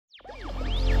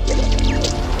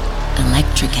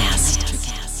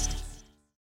Electrocast.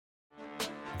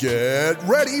 Get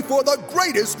ready for the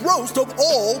greatest roast of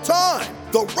all time,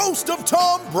 the Roast of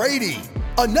Tom Brady,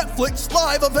 a Netflix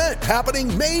live event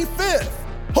happening May 5th.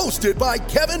 Hosted by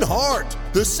Kevin Hart,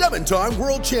 the 7-time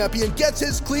world champion gets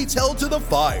his cleats held to the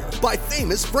fire by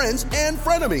famous friends and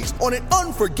frenemies on an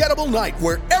unforgettable night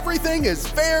where everything is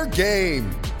fair game.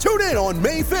 Tune in on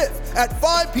May 5th at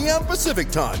 5 p.m. Pacific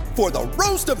time for the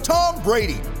Roast of Tom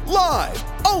Brady, live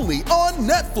only on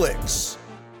Netflix.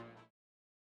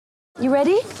 You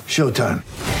ready? Showtime.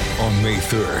 On May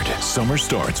 3rd, summer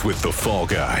starts with The Fall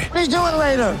Guy. Let's do it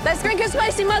later. Let's drink a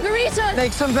spicy margarita.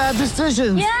 Make some bad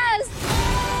decisions. Yes!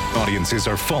 Audiences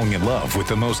are falling in love with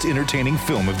the most entertaining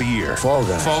film of the year. Fall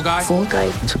Guy. Fall Guy? Fall guy.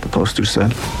 That's what the poster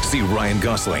said. See Ryan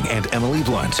Gosling and Emily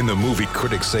Blunt in the movie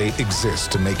critics say exists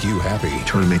to make you happy.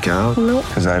 Trying to make it out? Nope.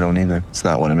 Because I don't either. It's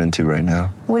not what I'm into right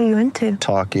now. What are you into?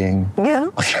 Talking. Yeah.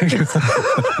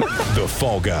 The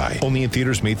Fall Guy. Only in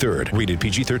theaters May 3rd. Rated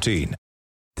PG-13.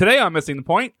 Today on Missing the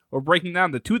Point, we're breaking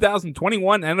down the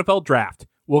 2021 NFL Draft.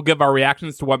 We'll give our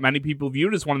reactions to what many people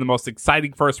viewed as one of the most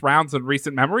exciting first rounds in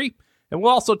recent memory, and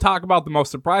we'll also talk about the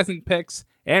most surprising picks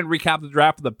and recap the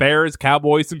draft of the Bears,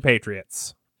 Cowboys, and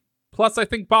Patriots. Plus, I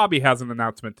think Bobby has an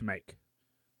announcement to make.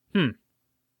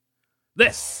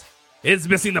 This is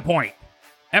Missing the Point,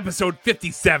 episode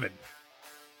 57.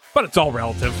 But it's all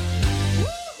relative.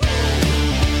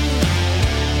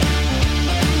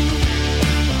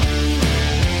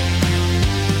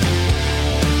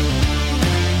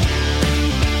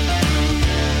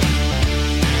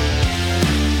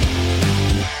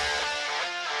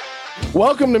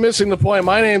 Welcome to Missing the Point.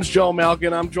 My name's Joe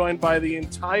Malkin. I'm joined by the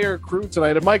entire crew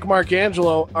tonight. Mike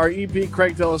Marcangelo, our EP,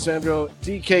 Craig D'Alessandro,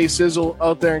 DK Sizzle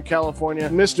out there in California,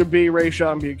 Mr. B,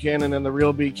 Rayshawn Buchanan, and the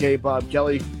real BK, Bob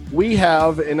Kelly. We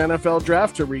have an NFL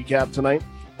draft to recap tonight,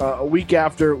 a week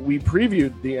after we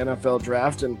previewed the NFL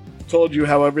draft and told you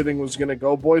how everything was going to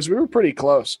go. Boys, we were pretty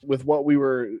close with what we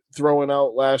were throwing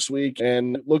out last week.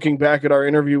 And looking back at our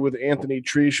interview with Anthony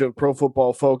Treesh of Pro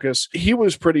Football Focus, he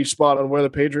was pretty spot on where the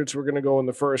Patriots were going to go in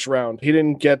the first round. He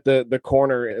didn't get the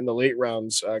corner in the late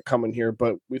rounds coming here,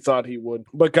 but we thought he would.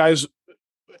 But guys,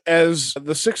 as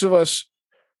the six of us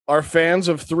are fans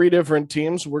of three different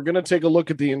teams, we're going to take a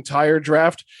look at the entire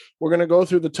draft. We're going to go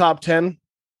through the top 10.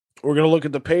 We're going to look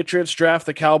at the Patriots draft,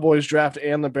 the Cowboys draft,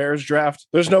 and the Bears draft.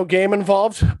 There's no game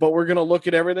involved, but we're going to look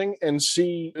at everything and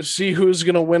see who's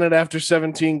going to win it after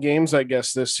 17 games, I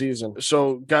guess, this season.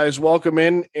 So, guys, welcome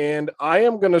in. And I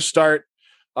am going to start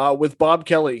with Bob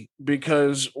Kelly,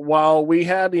 because while we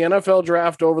had the NFL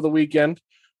draft over the weekend,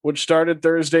 which started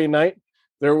Thursday night,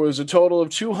 there was a total of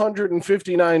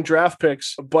 259 draft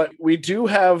picks, but we do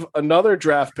have another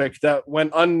draft pick that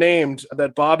went unnamed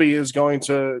that Bobby is going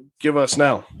to give us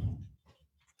now.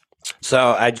 So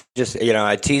I just,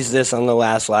 I teased this on the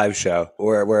last live show.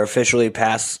 We're officially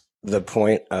past the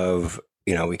point of,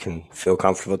 we can feel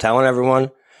comfortable telling everyone.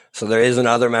 So there is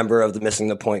another member of the Missing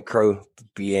the Point crew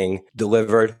being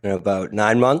delivered in about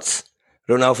 9 months.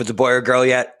 I don't know if it's a boy or girl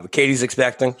yet, but Katie's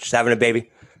expecting. She's having a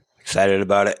baby. Excited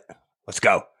about it. Let's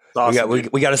go. Awesome,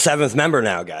 we got a seventh member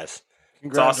now, guys.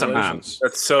 It's awesome.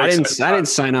 That's so. I didn't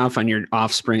sign off on your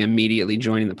offspring immediately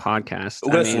joining the podcast.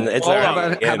 Listen,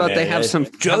 how about they have some?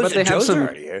 How about they have some?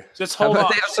 Just hold on. How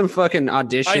about they have some fucking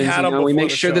auditions? We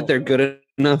make sure that they're good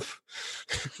enough.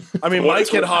 I mean, my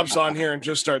kid hops on here and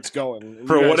just starts going.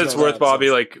 For what it's worth,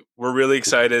 Bobby, we're really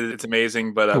excited. It's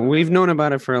amazing, but we've known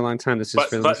about it for a long time. This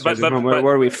is where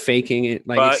are we faking it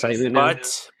excitement now?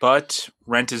 But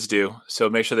rent is due, so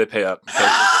make sure they pay up.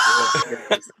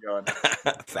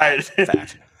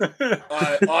 Fact.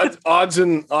 Odds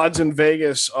in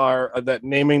Vegas are that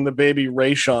naming the baby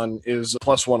Rayshawn is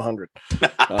plus 100.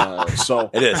 So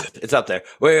it is. It's up there.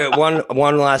 Wait,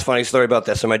 one last funny story about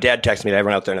this. So my dad texted me.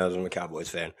 Everyone out there knows I'm a Cowboys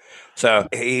fan. So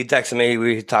he texted me.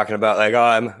 We were talking about I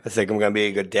think I'm going to be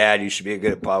a good dad. You should be a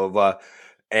good blah blah blah,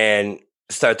 and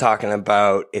start talking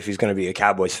about if he's going to be a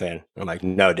Cowboys fan. I'm like,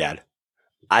 no, Dad.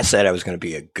 I said I was going to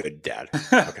be a good dad.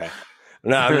 Okay.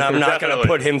 No, I'm not going to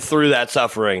put him through that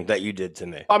suffering that you did to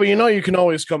me. Bobby, you can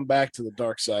always come back to the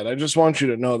dark side. I just want you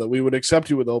to know that we would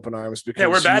accept you with open arms because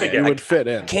we're bad again. You would fit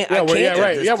in.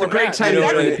 We're great time to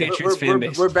join the Patriots fan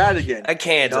base. We're bad again. I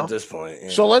can't at this point. Yeah.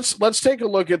 So let's take a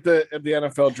look at the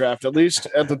NFL draft, at least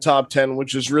at the top 10,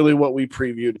 which is really what we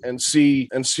previewed, and see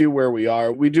where we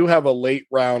are. We do have a late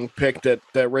round pick that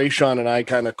Rayshawn and I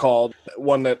kind of called,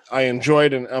 one that I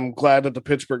enjoyed, and I'm glad that the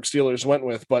Pittsburgh Steelers went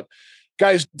with, but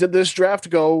guys, did this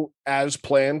draft go as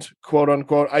planned, quote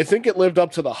unquote? I think it lived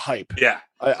up to the hype. Yeah.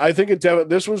 I think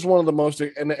this was one of the most,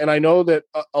 and I know that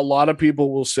a lot of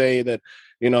people will say that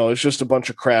It's just a bunch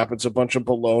of crap. It's a bunch of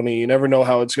baloney. You never know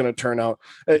how it's going to turn out.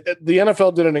 The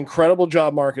NFL did an incredible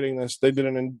job marketing this. They did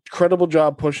an incredible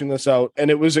job pushing this out, and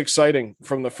it was exciting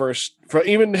from the first.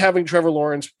 Even having Trevor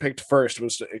Lawrence picked first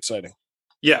was exciting.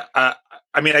 Yeah,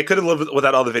 I mean, I could have lived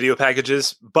without all the video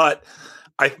packages, but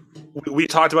we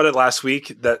talked about it last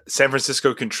week that San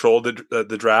Francisco controlled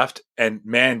the draft, and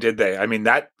man, did they! I mean,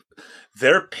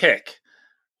 their pick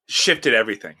shifted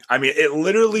everything. I mean, it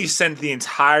literally sent the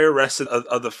entire rest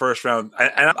of the first round.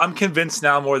 And I'm convinced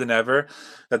now more than ever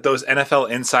that those NFL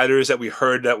insiders that we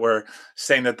heard that were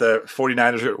saying that the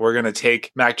 49ers were going to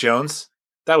take Mac Jones,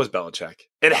 that was Belichick.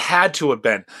 It had to have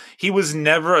been. He was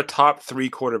never a top 3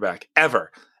 quarterback,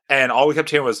 ever. And all we kept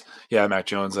hearing was, yeah, Mac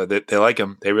Jones, they like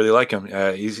him. They really like him.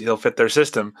 He'll fit their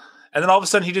system. And then all of a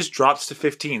sudden he just drops to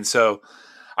 15. So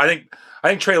I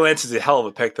think Trey Lance is a hell of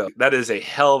a pick, though. That is a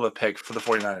hell of a pick for the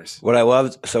 49ers. What I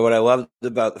loved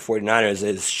about the 49ers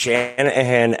is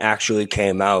Shanahan actually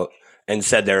came out and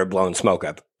said they were blowing smoke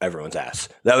up everyone's ass.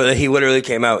 He literally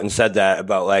came out and said that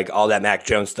about like all that Mac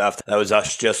Jones stuff. That was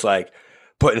us just like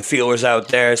putting feelers out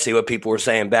there, see what people were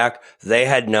saying back. They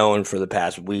had known for the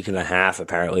past week and a half,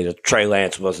 apparently, that Trey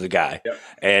Lance was the guy. Yep.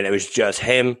 And it was just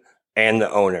him and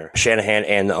the owner, Shanahan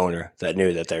and the owner, that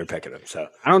knew that they were picking him. So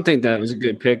I don't think that was a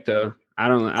good pick, though.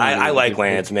 I like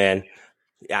Lance, man.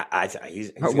 Yeah,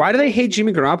 he's why do they hate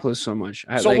Jimmy Garoppolo so much?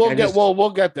 We'll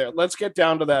get there. Let's get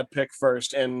down to that pick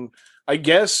first. And I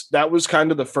guess that was kind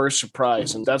of the first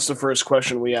surprise, and that's the first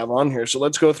question we have on here. So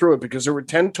let's go through it, because there were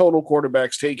 10 total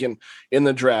quarterbacks taken in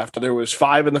the draft. There was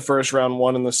 5 in the first round,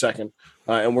 1 in the second.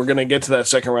 And we're going to get to that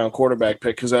second round quarterback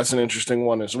pick because that's an interesting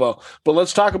one as well. But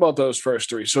let's talk about those first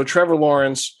 3. So Trevor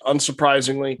Lawrence,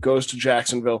 unsurprisingly, goes to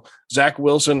Jacksonville. Zach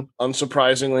Wilson,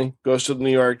 unsurprisingly, goes to the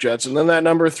New York Jets. And then that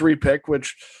number 3 pick,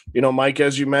 which, Mike,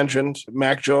 as you mentioned,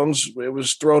 Mac Jones, it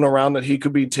was thrown around that he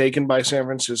could be taken by San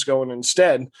Francisco. And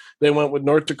instead, they went with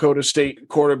North Dakota State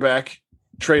quarterback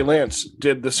Trey Lance,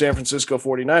 did the San Francisco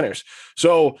 49ers.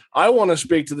 So I want to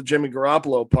speak to the Jimmy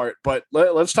Garoppolo part, but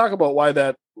let's talk about why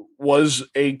that was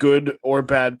a good or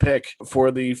bad pick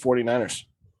for the 49ers.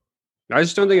 I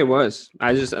just don't think it was.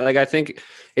 I think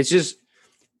it's just,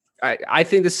 I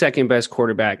think the second best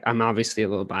quarterback, I'm obviously a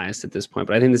little biased at this point,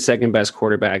 but I think the second best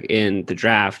quarterback in the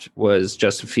draft was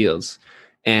Justin Fields.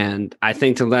 And I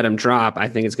think to let him drop, I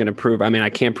think it's going to prove, I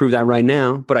can't prove that right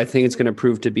now, but I think it's going to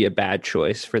prove to be a bad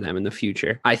choice for them in the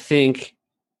future. I think,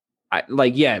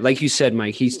 like you said,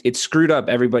 Mike, it screwed up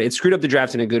everybody. It screwed up the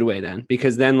draft in a good way then,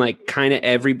 because then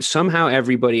somehow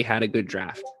everybody had a good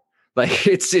draft. Like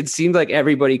it seemed like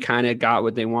everybody kind of got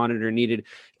what they wanted or needed,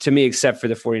 to me, except for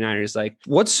the 49ers. Like,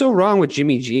 what's so wrong with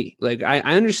Jimmy G? Like, I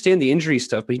understand the injury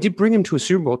stuff, but he did bring him to a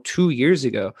Super Bowl 2 years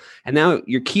ago, and now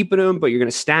you're keeping him, but you're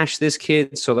going to stash this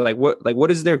kid. So what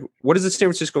does the San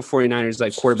Francisco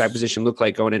 49ers quarterback position look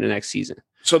like going into next season?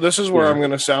 So this is where I'm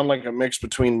going to sound like a mix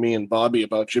between me and Bobby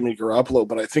about Jimmy Garoppolo,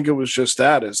 but I think it was just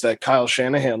that Kyle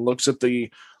Shanahan looks at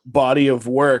the body of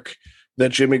work that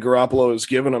Jimmy Garoppolo has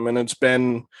given him. And it's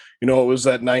been, it was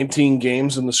that 19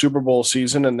 games in the Super Bowl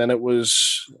season. And then it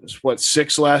was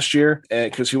 6 last year,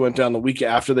 because he went down the week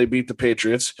after they beat the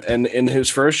Patriots. And in his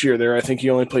first year there, I think he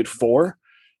only played 4.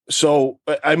 So,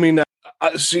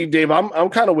 see, Dave, I'm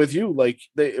kind of with you.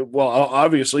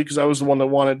 Obviously, because I was the one that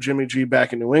wanted Jimmy G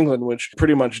back in New England, which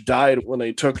pretty much died when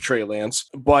they took Trey Lance.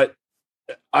 But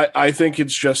I think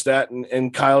it's just that,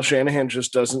 and Kyle Shanahan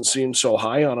just doesn't seem so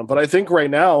high on him. But I think right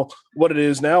now, what it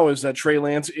is now is that Trey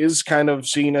Lance is kind of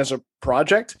seen as a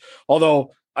project.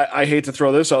 Although I hate to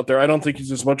throw this out there, I don't think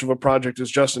he's as much of a project as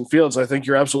Justin Fields. I think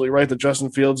you're absolutely right that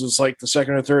Justin Fields is like the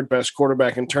second or third best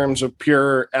quarterback in terms of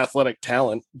pure athletic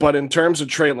talent. But in terms of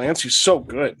Trey Lance, he's so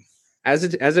good. As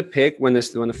a pick, when the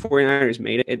 49ers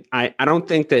made it, I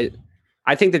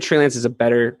think that Trey Lance is a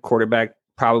better quarterback.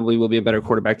 Probably will be a better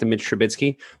quarterback than Mitch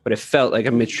Trubisky, but it felt like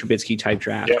a Mitch Trubisky type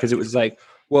draft because it was like,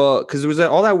 because there was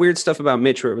all that weird stuff about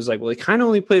Mitch where it was like, well, he kind of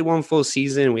only played 1 full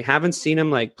season. We haven't seen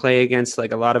him play against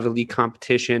a lot of elite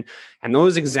competition, and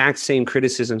those exact same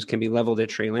criticisms can be leveled at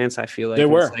Trey Lance. I feel like they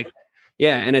were,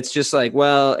 and it's just like,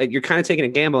 well, you're kind of taking a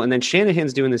gamble, and then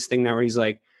Shanahan's doing this thing now where he's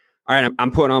like, all right,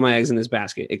 I'm putting all my eggs in this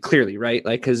basket. It clearly, right?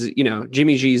 Because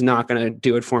Jimmy G is not going to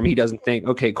do it for me. He doesn't think,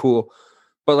 okay, cool.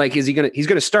 But he's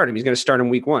gonna start him. He's gonna start him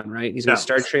week 1, right? He's gonna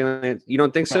start Trey Lance. You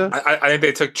don't think so? I think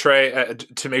they took Trey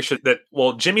to make sure that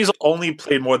Jimmy's only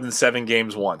played more than 7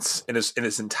 games once in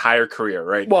his entire career,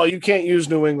 right? Well, you can't use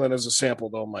New England as a sample,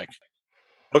 though, Mike.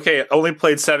 Okay, only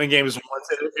played 7 games once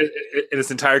in his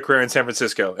entire career in San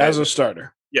Francisco as a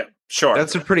starter. Yeah, sure.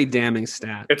 That's a pretty damning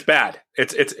stat. It's bad.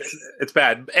 It's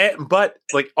bad. But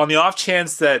like on the off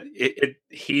chance that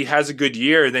he has a good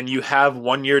year, then you have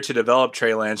 1 year to develop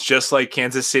Trey Lance, just like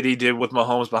Kansas City did with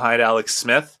Mahomes behind Alex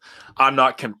Smith. I'm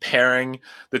not comparing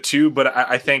the two, but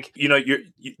I think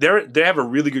they have a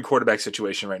really good quarterback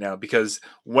situation right now because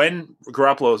when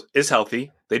Garoppolo is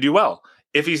healthy, they do well.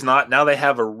 If he's not, now they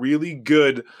have a really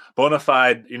good bona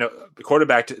fide,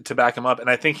 quarterback to back him up, and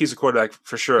I think he's a quarterback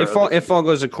for sure. If all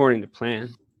goes according to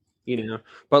plan,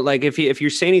 But like, if you're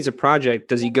saying he's a project,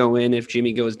 does he go in if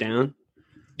Jimmy goes down?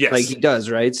 Yes, like he does,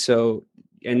 right? So,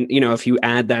 and if you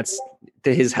add that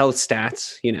to his health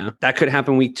stats, that could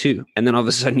happen week 2, and then all of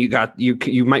a sudden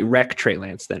you might wreck Trey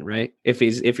Lance then, right? If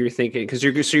you're thinking because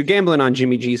you're gambling on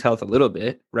Jimmy G's health a little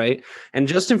bit, right? And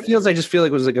Justin Fields, I just feel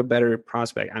like was like a better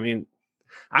prospect. I mean,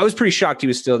 I was pretty shocked he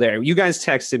was still there. You guys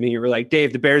texted me. You were like,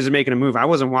 Dave, the Bears are making a move. I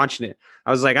wasn't watching it.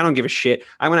 I was like, I don't give a shit.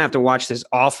 I'm going to have to watch this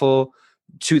awful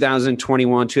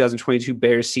 2021, 2022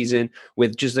 Bears season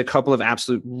with just a couple of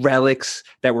absolute relics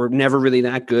that were never really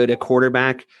that good at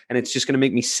quarterback. And it's just going to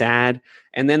make me sad.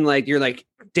 And then like, you're like,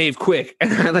 Dave, quick.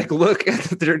 And I like look at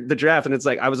the draft and it's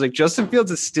like, I was like, Justin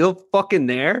Fields is still fucking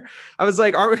there. I was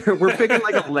like, we're picking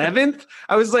like 11th.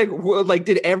 I was like,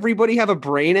 did everybody have a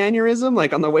brain aneurysm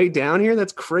like on the way down here?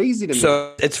 That's crazy to me.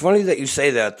 So it's funny that you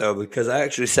say that though, because I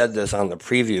actually said this on the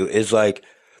preview is like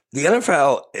the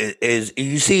NFL is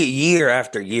you see year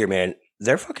after year, man,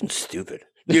 they're fucking stupid.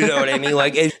 You know what I mean?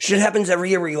 Like shit happens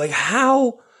every year where you're like,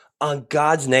 how on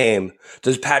God's name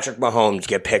does Patrick Mahomes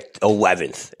get picked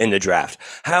 11th in the draft?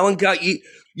 How in God,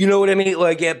 you know what I mean?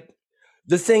 Like,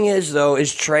 the thing is, though,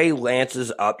 is Trey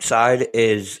Lance's upside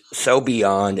is so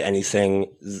beyond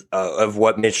anything of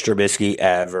what Mitch Trubisky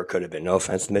ever could have been. No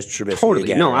offense to Mitch Trubisky. Totally.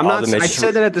 Again, no, I'm not. I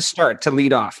said that at the start to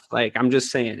lead off. Like, I'm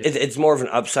just saying. It's more of an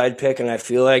upside pick, and I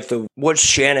feel like what's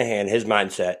Shanahan, his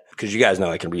mindset, because you guys know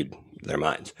I can read their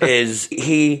minds, is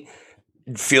he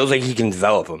feels like he can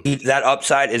develop him. That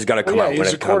upside is going to come out when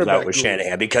it comes out with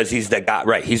Shanahan because he's the guy,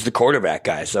 right? He's the quarterback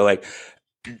guy. So like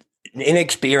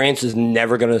inexperience is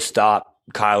never going to stop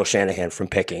Kyle Shanahan from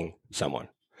picking someone.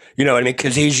 You know what I mean?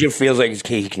 Because he just feels like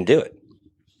he can do it.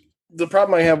 The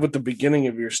problem I have with the beginning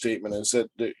of your statement is that,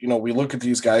 we look at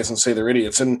these guys and say they're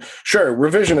idiots. And sure,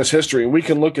 revisionist history, we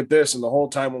can look at this. And the whole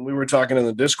time when we were talking in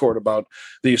the Discord about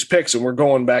these picks and we're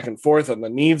going back and forth on the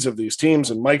needs of these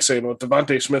teams and Mike saying, well,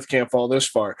 Devontae Smith can't fall this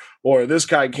far or this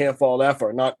guy can't fall that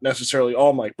far. Not necessarily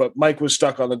all Mike, but Mike was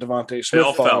stuck on the Devontae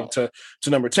Smith falling to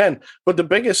number 10. But the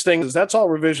biggest thing is that's all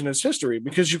revisionist history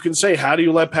because you can say, how do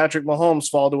you let Patrick Mahomes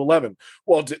fall to 11?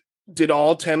 Well, did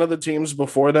all 10 of the teams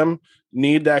before them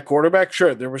need that quarterback?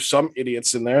 Sure, there were some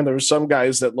idiots in there. There were some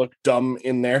guys that looked dumb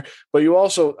in there. But you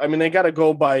also, they got to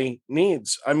go by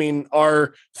needs.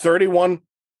 Are 31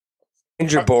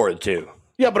 injured board too?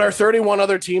 Yeah, but are 31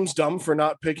 other teams dumb for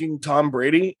not picking Tom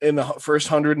Brady in the first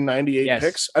 198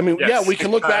 picks? Yeah, we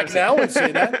can look back now and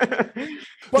say that.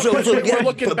 But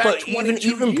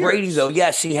even Brady though,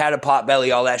 yes, he had a pot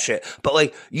belly, all that shit. But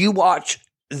like you watch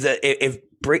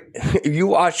if you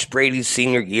watch Brady's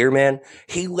senior year, man,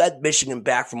 he led Michigan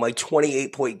back from like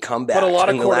 28-point comeback. But a lot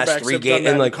of quarterbacks have done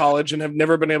that in college and have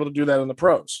never been able to do that in the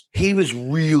pros. He was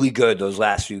really good those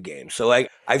last few games. So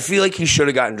like, I feel like he should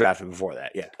have gotten drafted before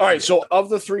that. Yeah. All right. So of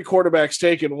the 3 quarterbacks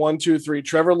taken, 1, 2, 3,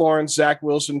 Trevor Lawrence, Zach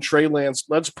Wilson, Trey Lance,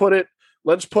 let's put it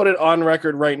on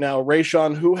record right now.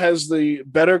 Rayshawn, who has the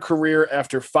better career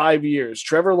after 5 years?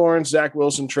 Trevor Lawrence, Zach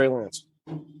Wilson, Trey Lance.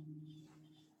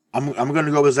 I'm going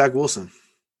to go with Zach Wilson.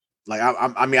 Like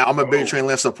I'm a big Trey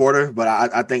Lance supporter, but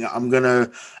I think I'm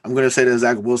gonna say that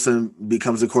Zach Wilson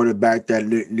becomes the quarterback that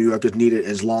New York has needed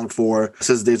as long for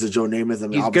since the days of Joe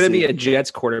Namath. He's gonna be a Jets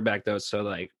quarterback though, so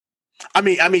like,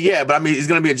 he's gonna be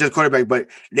a Jets quarterback, but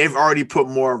they've already put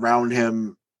more around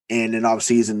him in an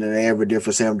offseason than they ever did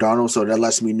for Sam Darnold. So that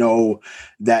lets me know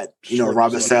that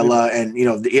Robert Saleh and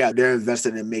they're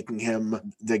invested in making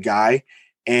him the guy.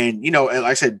 And and like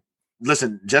I said.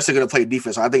 Listen, Jets are going to play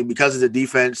defense. So I think because of the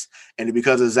defense and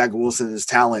because of Zach Wilson's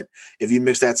talent, if you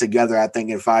mix that together, I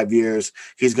think in 5 years,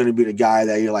 he's going to be the guy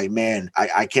that you're like, man,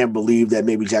 I can't believe that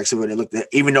maybe Jacksonville, they looked at,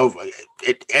 even though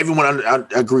everyone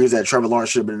agrees that Trevor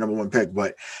Lawrence should have been the number 1 pick.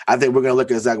 But I think we're going to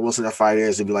look at Zach Wilson in 5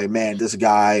 years and be like, man, this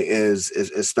guy is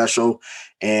special.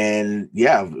 And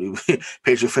yeah,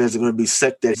 Patriot fans are going to be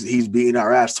sick that he's beating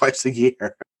our ass twice a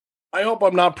year. I hope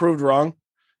I'm not proved wrong.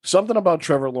 something about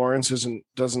Trevor Lawrence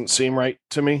doesn't seem right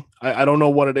to me. I don't know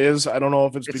what it is. I don't know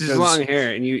if it's because his long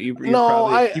hair and you no,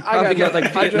 probably got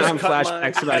like Vietnam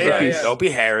flashbacks about hippies. Yeah. Dopey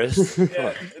Harris.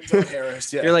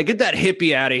 Harris. Yeah. You're like, get that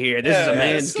hippie out of here. This is a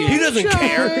man's game. He doesn't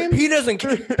care. He doesn't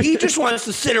care. He just wants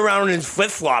to sit around in his flip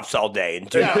flops all day. And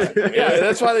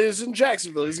that's why he's in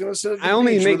Jacksonville. He's going to sit. At the I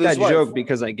only beach make with his that wife. joke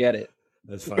because I get it.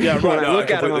 That's fine. Yeah, right.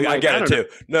 Look at him. I'm I like, get it too.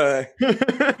 No.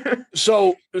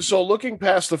 So looking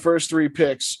past the first 3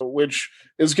 picks, which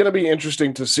is going to be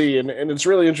interesting to see, and it's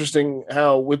really interesting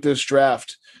how with this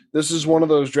draft, this is one of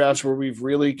those drafts where we've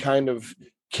really kind of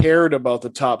cared about the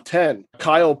top 10.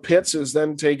 Kyle Pitts is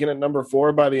then taken at number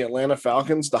 4 by the Atlanta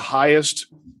Falcons, the highest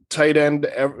tight end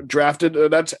ever drafted.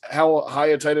 That's how high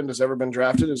a tight end has ever been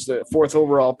drafted, is the 4th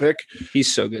overall pick.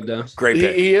 He's so good though. Great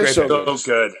pick. He is Great so pick.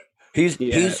 Good.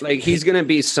 He's gonna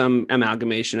be some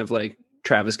amalgamation of like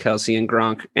Travis Kelce and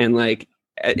Gronk, and like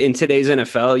in today's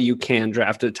NFL, you can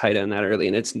draft a tight end that early,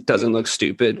 and it doesn't look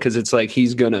stupid because it's like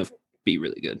he's gonna be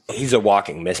really good. He's a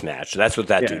walking mismatch. That's what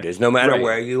that dude is. No matter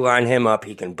where you line him up,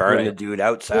 he can burn the dude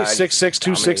outside. 6'6",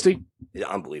 260.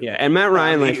 Unbelievable. Yeah, and Matt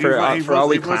Ryan, for all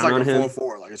we clown on him,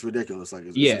 4-4, like it's ridiculous. Like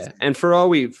and for all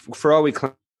we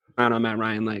clown on Matt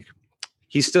Ryan, like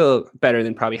he's still better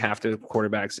than probably half the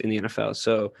quarterbacks in the NFL.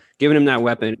 So giving him that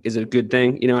weapon is a good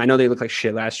thing. You know, I know they looked like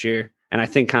shit last year, and I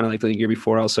think kind of like the year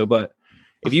before also. But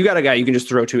if you got a guy you can just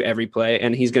throw to every play,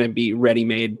 and he's going to be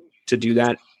ready-made to do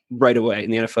that right away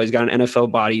in the NFL. He's got an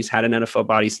NFL body. He's had an NFL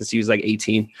body since he was like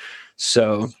 18.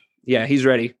 So, yeah, he's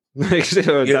ready. That's a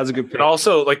good pick. And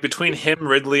also, like between him,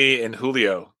 Ridley, and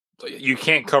Julio, you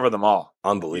can't cover them all.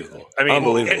 Unbelievable. I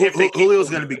mean, Julio's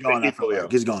going to be gone after Julio.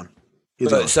 He's gone.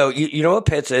 So you know what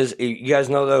Pitts is? You guys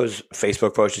know those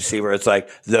Facebook posts you see where it's like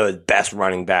the best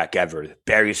running back ever,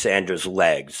 Barry Sanders'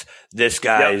 legs. This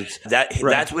guy's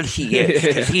that's what he is.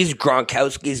 Because he's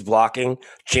Gronkowski's blocking,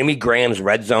 Jimmy Graham's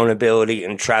red zone ability,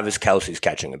 and Travis Kelce's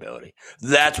catching ability.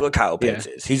 That's what Kyle Pitts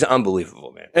is. He's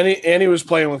unbelievable, man. And he was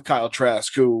playing with Kyle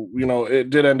Trask, who, you know,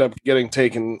 it did end up getting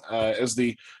taken as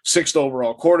the 6th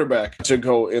overall quarterback to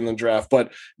go in the draft.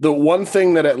 But the one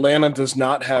thing that Atlanta does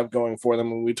not have going for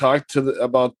them, when we talked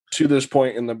about to this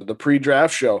point in the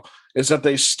pre-draft show, is that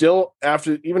they still,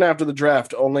 even after the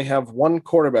draft, only have 1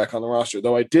 quarterback on the roster.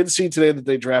 Though I did see today that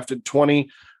they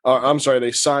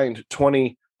signed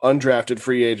 20 undrafted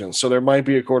free agents. So there might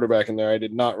be a quarterback in there. I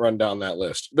did not run down that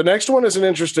list. The next one is an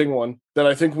interesting one that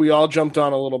I think we all jumped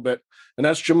on a little bit, and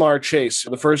that's Jamar Chase,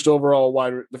 the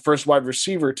first wide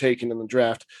receiver taken in the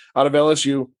draft out of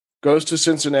LSU, goes to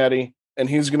Cincinnati, and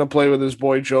he's going to play with his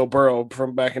boy Joe Burrow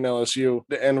from back in LSU.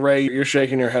 And Ray, you're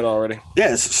shaking your head already.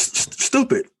 Yeah, it's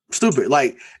stupid.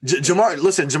 Like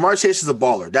Jamar Chase is a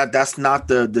baller. That's not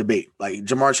the debate. Like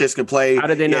Jamar Chase can play. How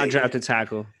did they not draft a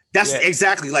tackle? That's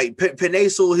exactly like Penei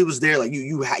Sewell. He was there. Like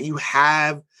you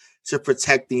have to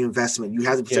protect the investment. You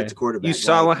have to protect the quarterback. You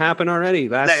saw what happened already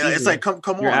last season. It's like come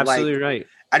on. You're absolutely right.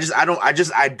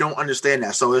 I don't understand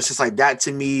that. So it's just like that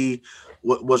to me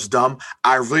was dumb.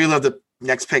 I really love the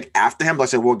next pick after him. Like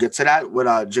I said, we'll get to that with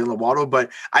Jalen Waddle.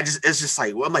 But it's just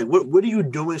like, I'm like, what are you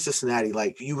doing, Cincinnati?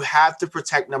 Like, you have to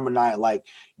protect number 9. Like,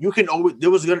 you can always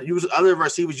use other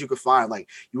receivers you could find. Like,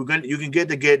 you can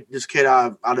get this kid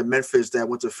out of Memphis that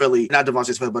went to Philly, not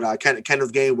Devontae Smith, but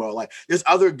Kenneth Gainwell. Like, there was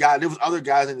other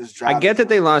guys in this draft. I get that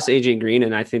they lost AJ Green,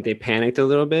 and I think they panicked a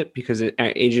little bit because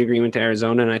AJ Green went to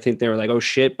Arizona, and I think they were like, oh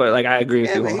shit. But like, I agree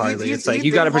with you wholeheartedly. It's like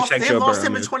you got to protect Joe Burrow. They lost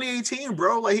him in 2018,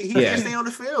 bro. Like he can't stay on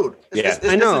the field.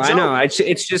 I know.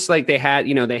 It's just like they had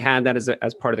that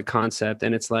as part of the concept,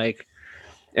 and it's like,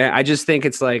 I just think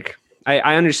it's like.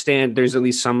 I understand there's at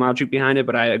least some logic behind it,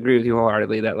 but I agree with you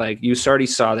wholeheartedly that like you already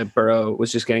saw that Burrow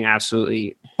was just getting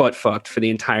absolutely butt fucked for the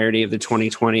entirety of the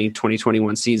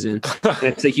 2020-2021 season. And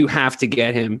it's like you have to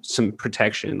get him some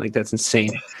protection. Like that's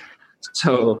insane.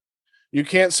 So you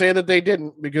can't say that they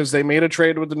didn't, because they made a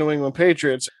trade with the New England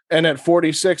Patriots, and at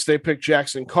 46 they picked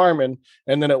Jackson Carman,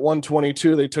 and then at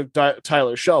 122 they took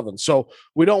Tyler Shelvin. So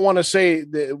we don't want to say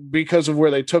that because of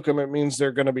where they took him, it means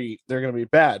they're going to be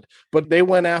bad. But they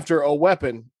went after a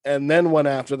weapon and then went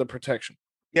after the protection.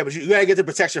 Yeah, but you got to get the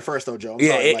protection first, though, Joe.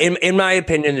 In my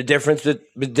opinion, the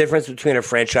difference between a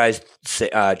franchise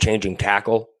changing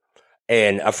tackle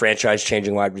and a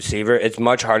franchise-changing wide receiver, it's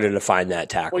much harder to find that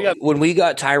tackle. Well, yeah. When we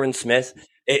got Tyron Smith,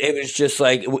 it was just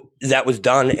like that was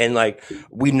done, and like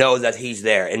we know that he's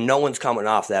there, and no one's coming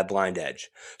off that blind edge.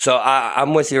 So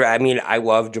I'm with you. I mean, I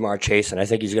love Jamar Chase, and I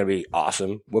think he's going to be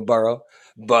awesome with Burrow.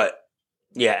 But,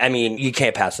 yeah, I mean, you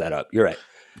can't pass that up. You're right.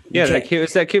 Yeah, that kid,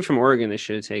 it's that kid from Oregon they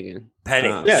should have taken. Penny.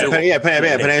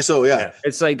 Penny Sewell, yeah.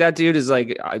 It's like that dude is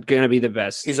like gonna be the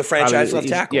best. He's a franchise left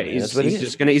tackle. Yeah,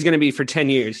 he's gonna be for 10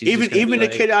 years. Even the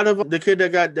kid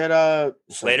that got that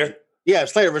Slater. Yeah,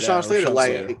 Slater, Rashawn Slater. Rashawn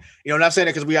Like, Slater. not saying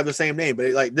it because we have the same name,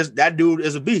 but like that dude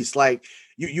is a beast. Like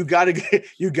you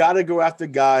gotta go after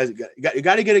guys. You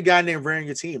gotta get a guy named Ray on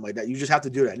your team like that. You just have to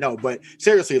do that. No, but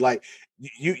seriously, like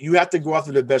you have to go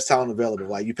after the best talent available.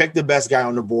 Like you pick the best guy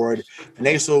on the board.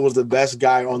 Naso was the best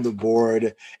guy on the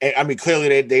board. And I mean,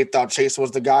 clearly they thought Chase was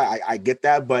the guy. I get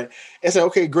that, but it's like,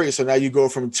 okay, great. So now you go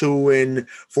from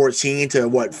 2-14 to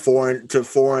what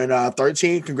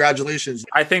 4-13. Congratulations.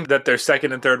 I think that their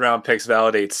second and third round picks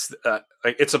validates,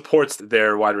 like it supports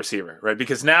their wide receiver, right?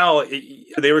 Because now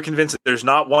they were convinced that there's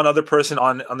not one other person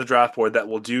on the draft board that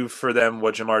will do for them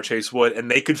what Jamar Chase would, and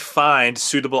they could find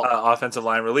suitable offensive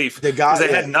line relief. Because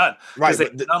they had none. Right. They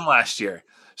had none last year.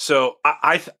 So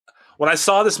when I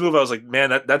saw this move, I was like,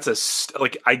 man, that's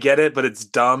I get it, but it's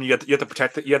dumb. You have to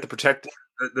protect it. You have to protect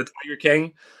the Tiger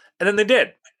King, and then they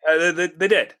did. They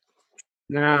did.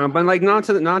 No, but like not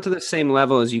to the same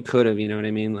level as you could have. You know what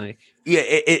I mean? Like, yeah,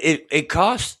 it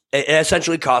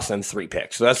essentially cost them 3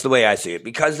 picks. So that's the way I see it.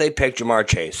 Because they picked Jamar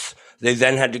Chase, they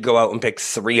then had to go out and pick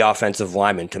 3 offensive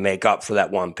linemen to make up for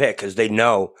that 1 pick because they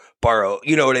know Burrow.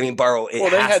 You know what I mean? Burrow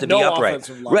has to be upright,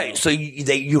 right? So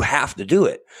you have to do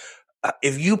it.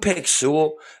 If you pick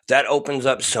Sewell, that opens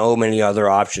up so many other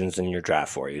options in your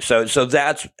draft for you. So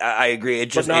that's I agree.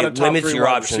 It limits your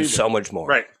options so much more,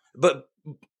 right? But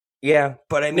yeah,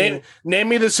 but I mean, name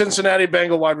me the Cincinnati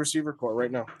Bengal wide receiver core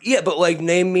right now. Yeah, but like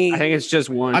name me. I think it's just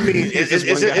one. I mean, it's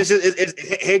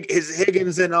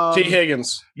Higgins and T.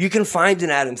 Higgins. You can find an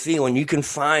Adam Thielen. You can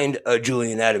find a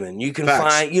Julian Edelman. You can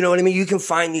find, you know what I mean. You can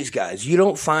find these guys. You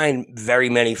don't find very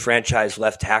many franchise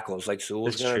left tackles like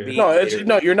Sewell's going to be.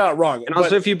 No, you're not wrong. And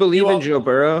also, if you believe in Joe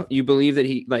Burrow, you believe that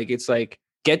it's like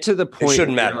get to the point. It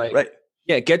shouldn't matter, right?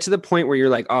 Yeah, get to the point where you're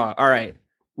like, oh, all right.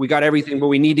 We got everything, but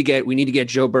we need to get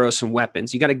Joe Burrow some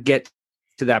weapons. You got to get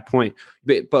to that point,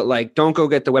 but like, don't go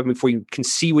get the weapon before you can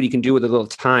see what he can do with a little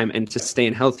time and to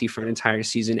staying healthy for an entire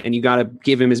season. And you got to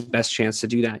give him his best chance to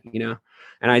do that,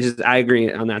 And I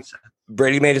agree on that side.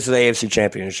 Brady made it to the AFC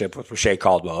Championship with Shea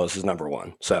Caldwell. This is number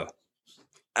 1. So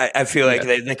I feel like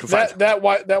they can find that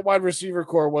wide receiver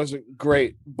core wasn't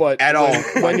great, but at all.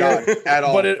 At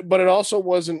all. But it also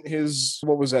wasn't his.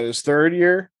 What was that? His third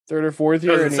or fourth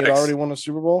year, and he had already won a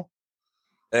Super Bowl.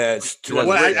 As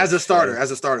a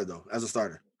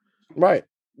starter. Right.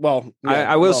 Well,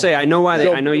 I will say I know why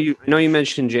I know you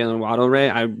mentioned Jalen Waddle, Ray.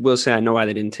 I will say I know why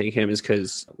they didn't take him is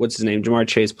because what's his name? Jamar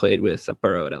Chase played with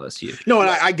Burrow at LSU. No, and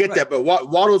I get that, but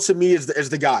Waddle to me is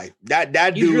the guy.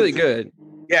 That he's dude, really good.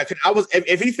 Yeah, cause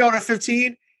if he fell at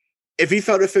 15. If he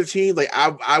fell to 15, like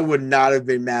I would not have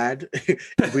been mad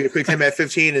if we had picked him at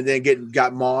 15 and then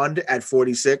got Mond at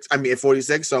 46. I mean at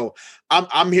 46. So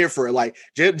I'm here for it. Like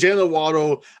Jalen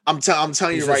Waddle, I'm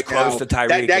telling you right now, to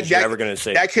Tyreek that you're ever going to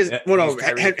say that kid.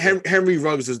 Henry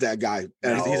Ruggs is that guy.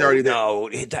 He's already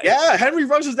there. Yeah, Henry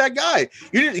Ruggs is that guy.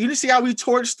 You didn't see how we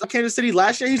torched Kansas City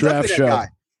last year. He's definitely that guy.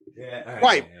 Yeah,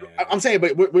 right. I'm saying,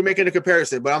 but we're making a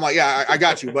comparison. But I'm like, yeah, I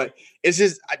got you. But it's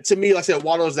just to me, like I said,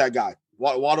 Waddle's that guy.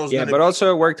 Waddle's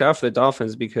also it worked out for the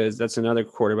Dolphins because that's another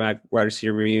quarterback wide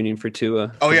receiver reunion for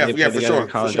Tua. Oh yeah, for sure.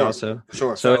 Also.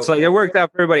 Sure. So it's like it worked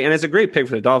out for everybody, and it's a great pick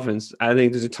for the Dolphins. I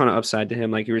think there's a ton of upside to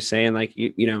him, like you were saying. Like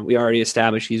we already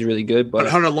established he's really good, but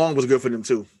Hunter Long was good for them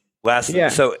too.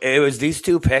 So it was these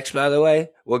 2 picks, by the way,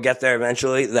 we'll get there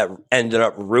eventually, that ended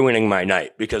up ruining my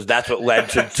night because that's what led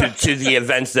to the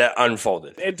events that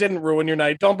unfolded. It didn't ruin your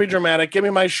night. Don't be dramatic. Give me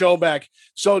my show back.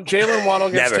 So Jalen Waddle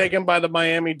gets taken by the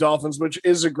Miami Dolphins, which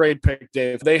is a great pick,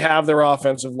 Dave. They have their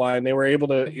offensive line. They were able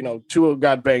to, Tua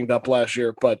got banged up last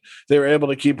year, but they were able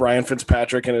to keep Ryan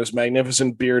Fitzpatrick and his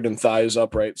magnificent beard and thighs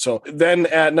upright. So then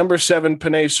at number 7,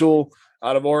 Penei Sewell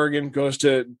out of Oregon goes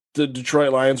to the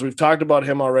Detroit Lions. We've talked about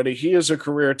him already. He is a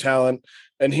career talent,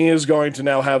 and he is going to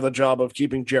now have the job of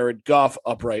keeping Jared Goff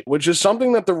upright, which is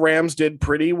something that the Rams did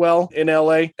pretty well in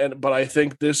LA. But I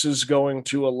think this is going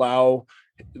to allow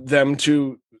them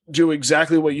to do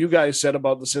exactly what you guys said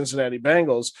about the Cincinnati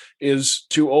Bengals, is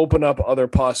to open up other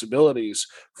possibilities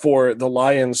for the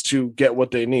Lions to get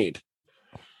what they need.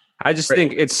 I just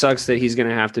think it sucks that he's going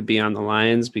to have to be on the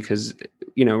Lions because,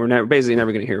 we're basically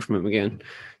never going to hear from him again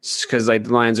because like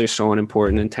the Lions are so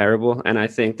unimportant and terrible. And I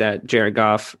think that Jared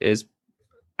Goff is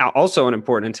also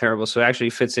unimportant and terrible. So it actually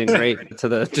fits in great to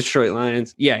the Detroit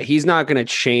Lions. Yeah, he's not going to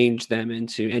change them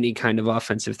into any kind of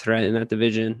offensive threat in that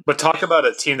division. But talk about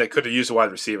a team that could have used a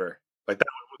wide receiver. Like that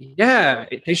Yeah,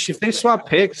 if they swap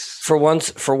picks. For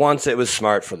once, it was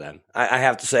smart for them. I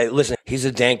have to say, listen, he's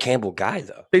a Dan Campbell guy,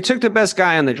 though. They took the best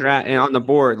guy on the draft and on the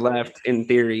board left in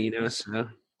theory, so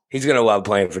he's gonna love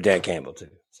playing for Dan Campbell too.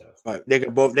 So right.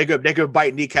 They could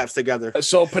bite kneecaps together.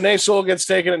 So Penei Sewell gets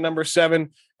taken at number 7,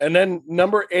 and then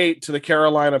number 8 to the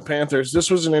Carolina Panthers. This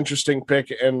was an interesting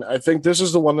pick, and I think this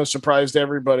is the one that surprised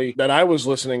everybody that I was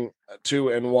listening to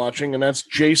and watching, and that's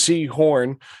J.C.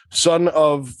 Horn, son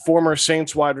of former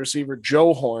Saints wide receiver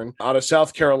Joe Horn, out of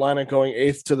South Carolina, going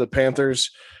 8th to the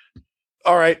Panthers.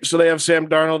 All right, so they have Sam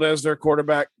Darnold as their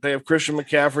quarterback. They have Christian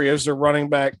McCaffrey as their running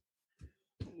back.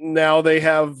 Now they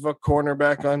have a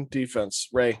cornerback on defense.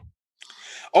 Ray.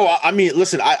 Oh, I mean,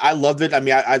 listen, I love it. I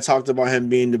mean, I talked about him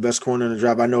being the best corner in the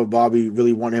draft. I know Bobby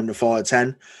really wanted him to fall at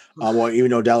 10, well,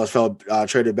 even though Dallas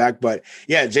traded back. But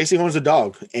yeah, J.C. Horn's a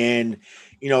dog, and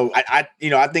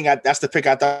I think that's the pick.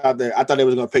 I thought they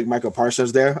were going to pick Michael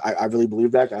Parsons there. I really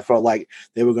believe that. I felt like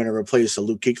they were going to replace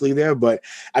Luke Kuechly there. But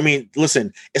I mean,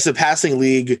 listen, it's a passing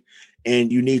league, and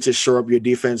you need to shore up your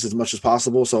defense as much as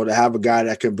possible. So to have a guy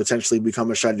that can potentially become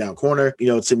a shutdown corner,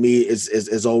 to me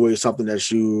is always something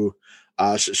that you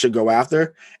should go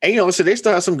after. And so they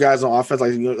still have some guys on offense,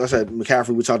 like like I said,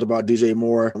 McCaffrey. We talked about DJ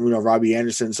Moore, Robbie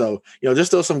Anderson. So there's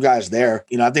still some guys there.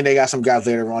 I think they got some guys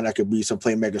later on that could be some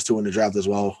playmakers too in the draft as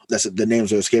well. That's the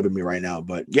names are escaping me right now,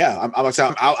 but yeah,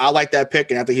 I like that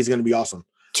pick, and I think he's going to be awesome.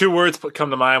 2 words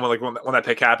come to mind when that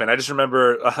pick happened. I just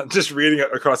remember just reading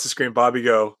across the screen, Bobby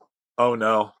go, "Oh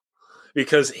no,"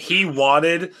 because he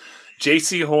wanted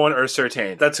J.C. Horn or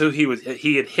Surtain. That's who he was.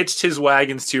 He had hitched his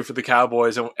wagons to for the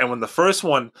Cowboys, and when the first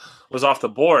one was off the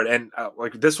board, and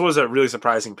this was a really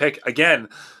surprising pick. Again,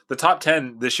 the top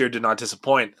 10 this year did not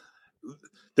disappoint.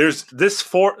 There's this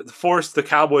forced the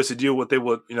Cowboys to do what they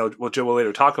would, what Joe will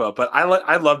later talk about. But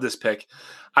I love this pick.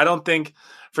 I don't think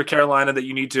for Carolina that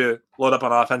you need to load up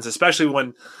on offense, especially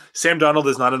when Sam Darnold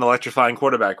is not an electrifying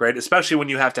quarterback, right? Especially when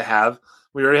you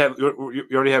already have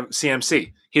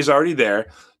CMC. He's already there.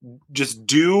 Just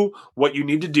do what you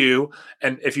need to do.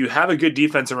 And if you have a good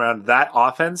defense around that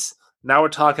offense, now we're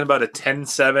talking about a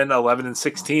 10-7,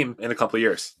 11-6 team in a couple of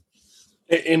years.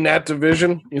 In that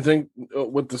division, you think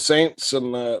with the Saints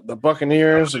and the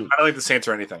Buccaneers? I don't like the Saints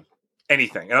or anything.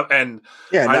 And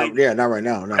not right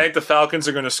now. No. I think the Falcons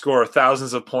are going to score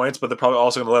thousands of points, but they're probably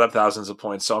also going to let up thousands of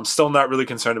points. So I'm still not really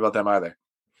concerned about them either.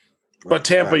 But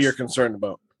Tampa, you're concerned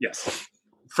about. Yes.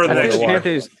 For the next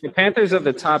the Panthers of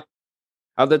the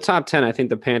top 10, I think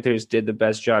the Panthers did the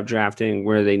best job drafting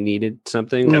where they needed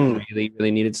something. Really,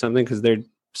 really needed something because their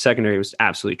secondary was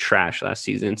absolutely trash last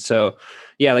season. So,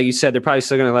 yeah, like you said, they're probably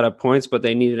still going to let up points, but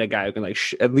they needed a guy who can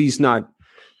at least not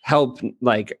help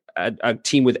a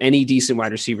team with any decent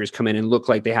wide receivers come in and look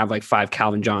like they have 5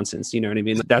 Calvin Johnsons. You know what I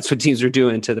mean? That's what teams are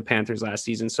doing to the Panthers last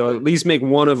season. So at least make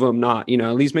one of them at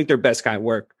least make their best guy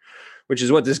work, which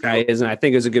is what this guy is. And I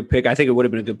think it's a good pick. I think it would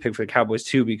have been a good pick for the Cowboys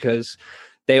too, because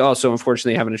they also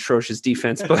unfortunately have an atrocious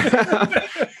defense.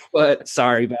 But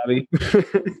sorry, Bobby.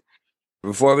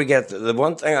 Before we get the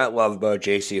one thing I love about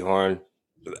J.C. Horn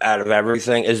out of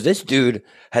everything is this dude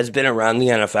has been around the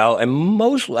NFL and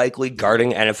most likely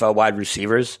guarding NFL wide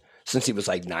receivers since he was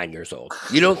 9 years old.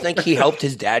 You don't think he helped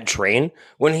his dad train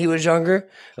when he was younger?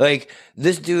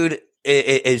 This dude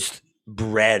is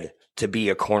bred to be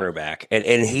a cornerback, and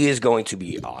he is going to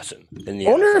be awesome.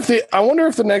 I wonder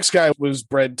if the next guy was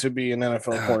bred to be an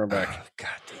NFL cornerback. God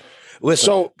damn.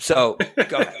 Listen, so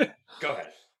go ahead. Go ahead.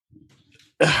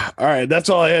 All right, that's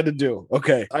all I had to do.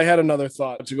 Okay, I had another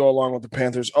thought to go along with the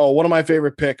Panthers. Oh, one of my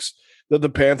favorite picks that the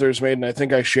Panthers made, and I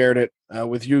think I shared it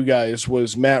with you guys,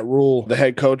 was Matt Rule, the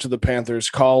head coach of the Panthers,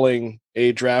 calling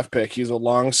a draft pick. He's a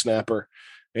long snapper,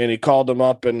 and he called him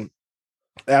up and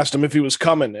asked him if he was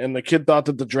coming, and the kid thought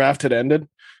that the draft had ended,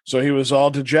 so he was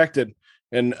all dejected.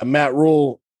 And Matt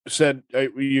Rule said, "Are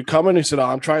you coming?" He said,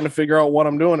 "I'm trying to figure out what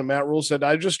I'm doing." And Matt Rule said,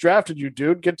 "I just drafted you,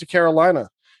 dude. Get to Carolina."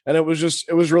 And it was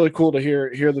really cool to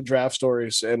hear the draft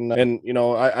stories. And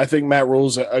I think Matt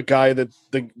Rule's a guy that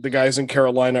the guys in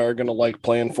Carolina are going to like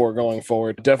playing for going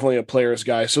forward. Definitely a player's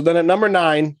guy. So then at number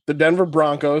 9, the Denver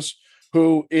Broncos,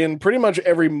 who in pretty much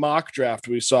every mock draft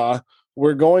we saw,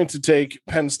 we're going to take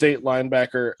Penn State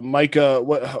linebacker Micah.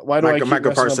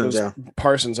 Micah Parsons? Yeah,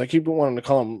 Parsons. I keep wanting to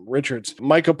call him Richards.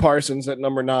 Micah Parsons at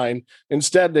number 9.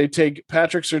 Instead, they take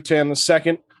Patrick Surtain, the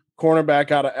second cornerback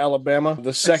out of Alabama,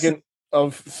 the second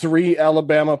of 3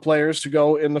 Alabama players to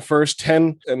go in the first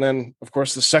 10, and then, of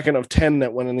course, the second of 10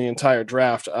 that went in the entire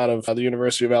draft out of the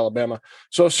University of Alabama.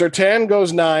 So Surtain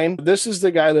goes 9. This is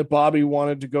the guy that Bobby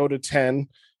wanted to go to 10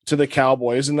 to the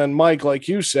Cowboys. And then, Mike, like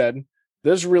you said,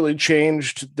 this really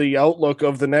changed the outlook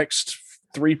of the next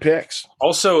 3 picks.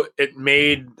 Also, it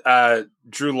made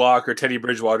Drew Lock or Teddy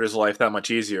Bridgewater's life that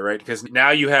much easier, right? Because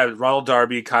now you have Ronald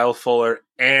Darby, Kyle Fuller,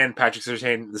 and Patrick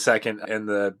Surtain II in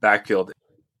the backfield.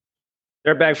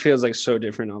 Their backfield's like so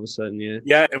different all of a sudden, yeah.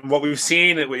 Yeah, and what we've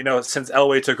seen, since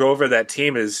Elway took over that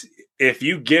team is if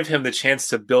you give him the chance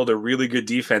to build a really good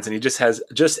defense and he just has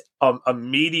a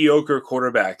mediocre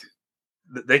quarterback,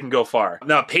 they can go far.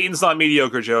 Now, Peyton's not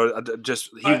mediocre, Joe.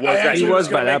 He was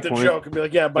by that point. Joke and be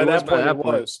like, yeah, by that point it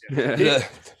was.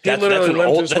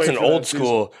 That's an old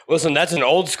school. Listen, that's an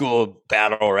old school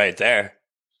battle right there.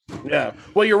 Yeah.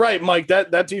 Well, you're right, Mike.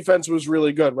 That defense was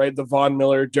really good, right? The Von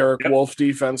Miller, Derek Wolfe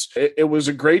defense. It was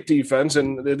a great defense,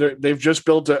 and they've just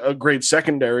built a great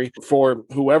secondary for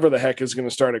whoever the heck is going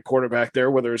to start at quarterback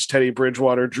there, whether it's Teddy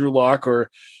Bridgewater, Drew Lock,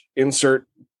 or insert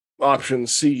option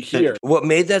C here. What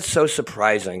made that so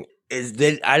surprising is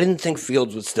that I didn't think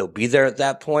Fields would still be there at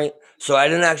that point, so I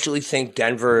didn't actually think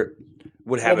Denver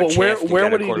would have a chance to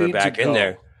get a quarterback in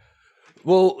there.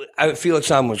 Well, I feel like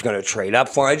someone was going to trade up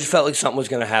for him. I just felt like something was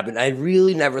going to happen. I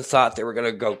really never thought they were going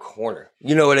to go corner.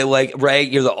 You know what I like, Ray?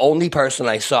 You're the only person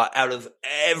I saw out of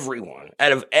every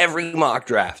mock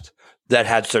draft that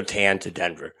had Surtain to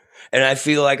Denver. And I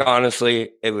feel like,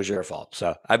 honestly, it was your fault.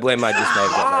 So I blame my dismay.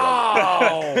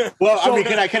 Well,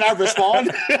 can I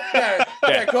respond?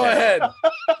 yeah, go ahead.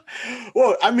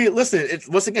 Well, listen,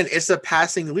 it's a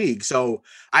passing league. So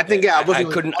I think I was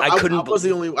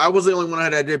the only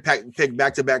one that did pick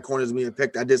back-to-back corners being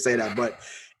picked. I did say that, but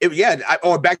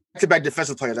or back-to-back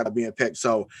defensive players that are being picked.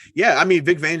 So, yeah,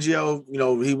 Vic Fangio,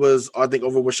 he was, I think,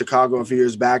 over with Chicago a few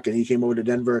years back, and he came over to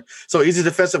Denver. So he's a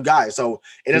defensive guy. So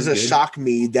it doesn't shock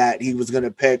me that he was going to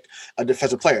pick a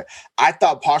defensive player. I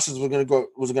thought Parsons was going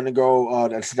to go.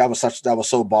 That was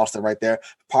so Boston right there.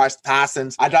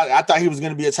 Parsons. I thought he was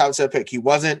going to be a top 10 pick. He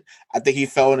wasn't. I think he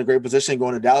fell in a great position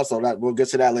going to Dallas. So we'll get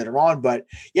to that later on. But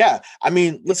yeah,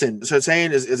 listen,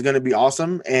 Surtain is going to be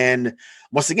awesome. And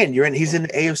once again, he's in the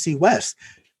AFC West.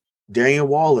 Darren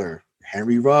Waller,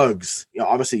 Henry Ruggs,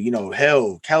 obviously,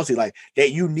 Hill, Kelsey, like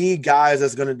that. You need guys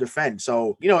that's going to defend.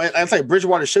 So, and it's like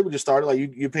Bridgewater should be the starter. Like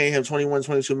you're paying him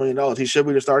 $22 million. He should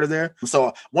be the starter there.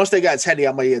 So once they got Teddy,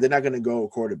 I'm like, yeah, they're not going to go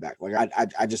quarterback. Like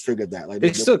I just figured that. Like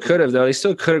they still could have though. They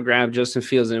still could have grabbed Justin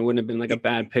Fields, and it wouldn't have been like a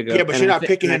bad pickup. Yeah, but you're not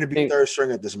picking him to be third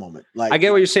string at this moment. Like I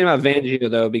get what you're saying about Fangio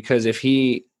though, because if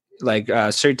he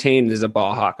Surtain is a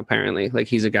ball hawk apparently. Like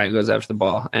he's a guy who goes after the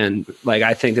ball, and like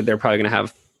I think that they're probably going to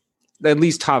have at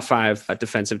least top 5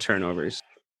 defensive turnovers.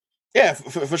 Yeah,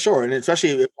 for sure, and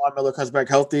especially if Von Miller comes back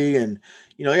healthy, and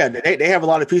they have a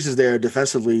lot of pieces there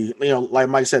defensively. Like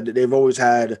Mike said, they've always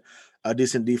had a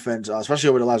decent defense, especially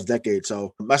over the last decade.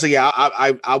 So I say,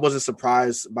 I wasn't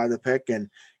surprised by the pick, and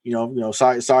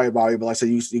sorry about it, but like I said,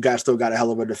 you guys still got a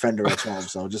hell of a defender at 12.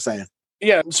 So just saying.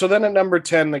 Yeah, so then at number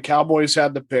 10, the Cowboys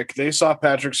had the pick. They saw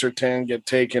Patrick Surtain get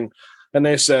taken, and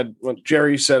they said,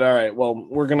 Jerry said, all right, well,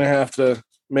 we're going to have to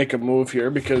make a move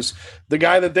here because the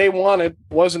guy that they wanted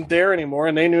wasn't there anymore,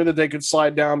 and they knew that they could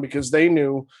slide down because they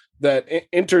knew that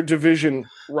interdivision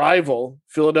rival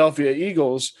Philadelphia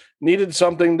Eagles needed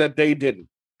something that they didn't,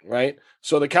 right?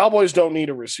 So the Cowboys don't need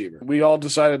a receiver. We all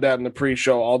decided that in the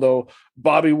pre-show, although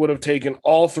Bobby would have taken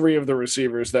all 3 of the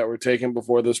receivers that were taken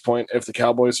before this point if the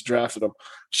Cowboys drafted them.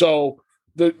 So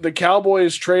the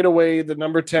Cowboys trade away the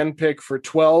number 10 pick for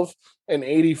 12 and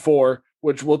 84,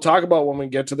 which we'll talk about when we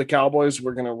get to the Cowboys.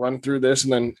 We're going to run through this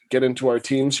and then get into our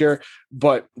teams here.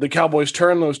 But the Cowboys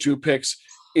turn those 2 picks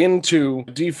into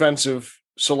defensive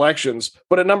selections.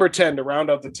 But at number 10, to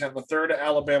round out the 10, the third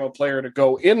Alabama player to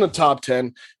go in the top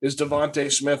 10 is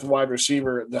Devontae Smith, wide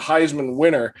receiver, the Heisman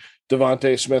winner,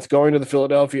 Devontae Smith, going to the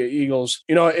Philadelphia Eagles.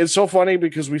 It's so funny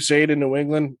because we say it in New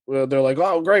England. They're like,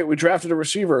 oh, great, we drafted a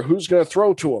receiver. Who's going to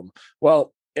throw to him?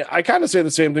 Well, I kind of say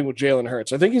the same thing with Jalen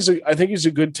Hurts. I think he's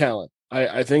a good talent.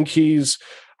 I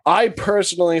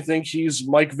personally think he's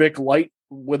Mike Vick light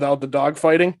without the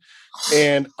dogfighting.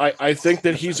 And I think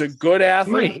that he's a good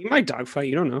athlete. He might dogfight.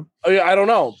 You don't know. I don't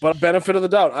know, but benefit of the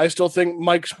doubt. I still think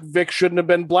Mike Vick shouldn't have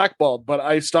been blackballed, but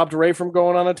I stopped Ray from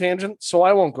going on a tangent, so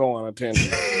I won't go on a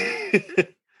tangent.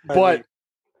 But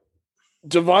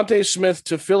Devontae Smith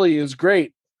to Philly is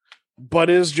great, but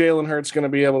is Jalen Hurts going to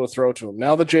be able to throw to him?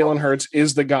 Now that Jalen Hurts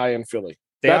is the guy in Philly.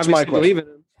 That's my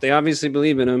question. They obviously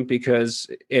believe in him because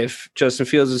if Justin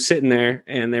Fields was sitting there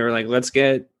and they were like, let's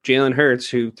get Jalen Hurts,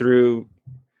 who threw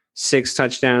 6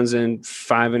 touchdowns and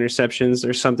 5 interceptions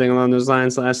or something along those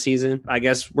lines last season, I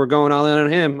guess we're going all in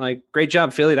on him. Like, great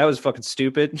job, Philly. That was fucking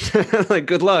stupid. Like,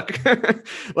 good luck.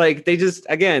 Like, they just,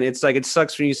 again, it's like, it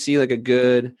sucks when you see like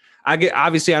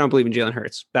obviously I don't believe in Jalen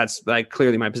Hurts. That's like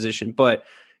clearly my position, but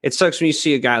it sucks when you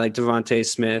see a guy like Devontae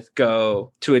Smith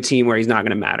go to a team where he's not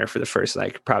going to matter for the first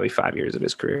like probably 5 years of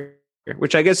his career,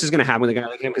 which I guess is going to happen with a guy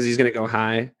like him because he's going to go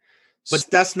high. But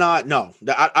that's not no.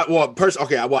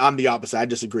 I'm the opposite. I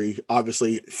disagree.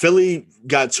 Obviously, Philly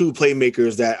got two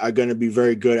playmakers that are going to be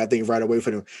very good. I think right away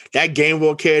for them. That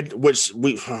Gainwell kid, which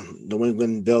New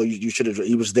England Bill, you should have.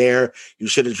 He was there. You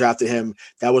should have drafted him.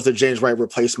 That was the James Wright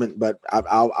replacement. But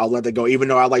I'll let that go. Even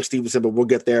though I like Stevenson, but we'll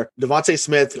get there. Devontae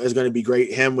Smith is going to be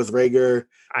great. Him with Rager.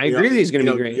 I agree that he's going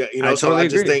to be great. I totally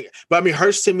agree. But I mean,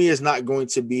 Hurts to me is not going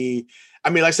to be. I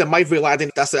mean, like I said, Mike Vrabel, I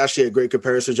think that's actually a great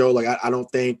comparison, Joe. Like, I don't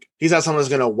think he's not someone that's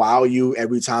going to wow you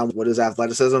every time with his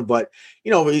athleticism, but,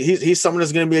 he's someone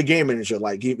that's going to be a game manager.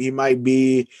 Like, he might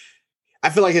be –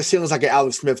 I feel like his ceiling is like an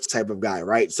Alex Smith type of guy,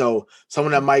 right? So,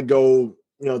 someone that might go,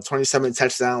 27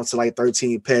 touchdowns to like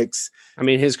 13 picks. I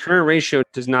mean, his current ratio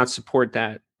does not support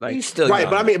that. Like, he's still right,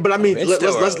 young. but I mean,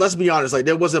 let's be honest. Like,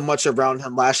 there wasn't much around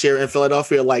him last year in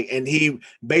Philadelphia. Like, and he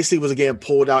basically was getting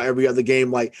pulled out every other game.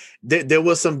 Like, there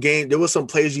was some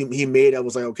plays he made that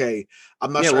was like, okay,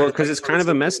 I'm not sure. Yeah, well, because it's kind of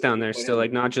a mess down there still.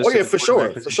 Like, not just. Oh yeah, for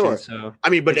sure. So, I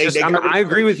mean, but I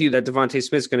agree with you that Devontae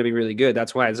Smith's going to be really good.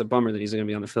 That's why it's a bummer that he's going to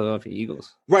be on the Philadelphia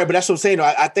Eagles. Right, but that's what I'm saying.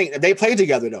 I think they played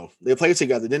together though. They played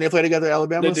together. Didn't they play together at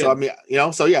Alabama? So I mean,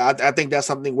 so yeah, I think that's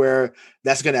something where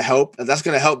that's going to help. That's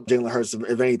going to help Jalen Hurts,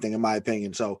 if anything, in my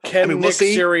opinion. So can we'll Nick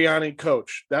see. Sirianni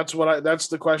coach? That's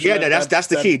the question. Yeah, that's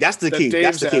the key. That's the key.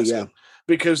 That's the key. Yeah,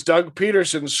 because Doug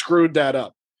Peterson screwed that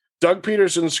up. Doug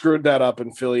Peterson screwed that up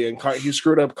in Philly, and he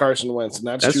screwed up Carson Wentz, and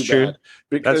that's too true. bad.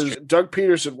 Because Doug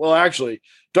Peterson,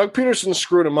 Doug Peterson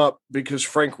screwed him up because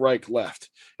Frank Reich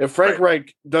left. If Frank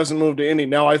Reich doesn't move to Indy,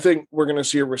 now I think we're going to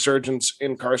see a resurgence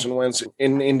in Carson Wentz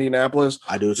in Indianapolis.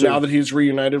 I do too. Now that he's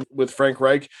reunited with Frank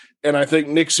Reich, and I think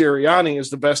Nick Sirianni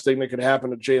is the best thing that could happen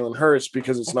to Jalen Hurts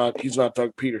because he's not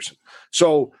Doug Peterson.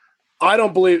 So I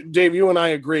don't believe, Dave, you and I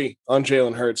agree on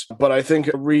Jalen Hurts, but I think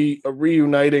a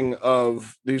reuniting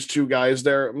of these two guys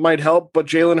there might help. But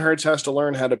Jalen Hurts has to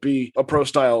learn how to be a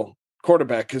pro-style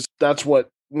quarterback because that's what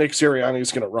Nick Sirianni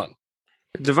is going to run.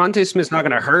 Devontae Smith's not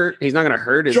going to hurt. He's not going to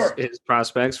hurt his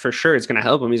prospects. For sure, it's going to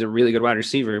help him. He's a really good wide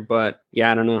receiver. But,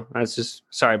 yeah, I don't know. That's just –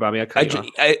 sorry, Bobby. I cut you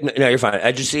off. No, you're fine.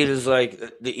 I just see it as like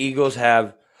the Eagles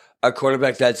have a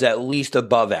quarterback that's at least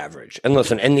above average. And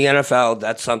listen, in the NFL,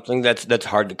 that's something that's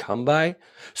hard to come by.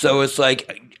 So it's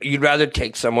like you'd rather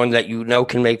take someone that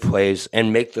can make plays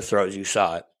and make the throws. You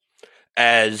saw it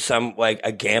as some like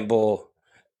a gamble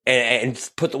and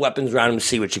put the weapons around him and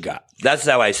see what you got. That's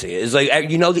how I see it. It's like,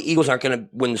 the Eagles aren't going to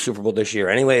win the Super Bowl this year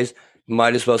anyways.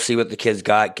 Might as well see what the kid's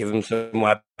got, give him some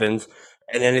weapons.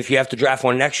 And then if you have to draft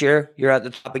one next year, you're at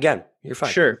the top again. You're fine.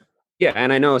 Sure. Yeah,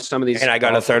 and I know some of these, and I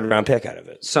got a third-round pick out of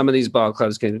it. Some of these ball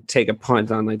clubs can take a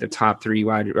punt on like the top three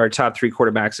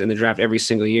quarterbacks in the draft every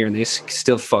single year, and they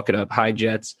still fuck it up. High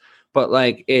Jets, but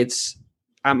like it's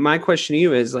my question to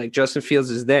you is like Justin Fields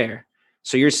is there,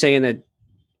 so you're saying that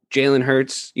Jalen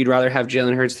Hurts, you'd rather have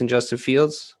Jalen Hurts than Justin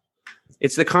Fields?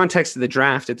 It's the context of the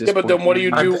draft at this point. Yeah, but then what do you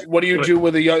do? What do you do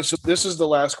with a young? So this is the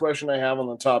last question I have on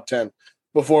the top 10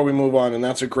 before we move on, and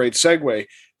that's a great segue,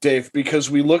 Dave, because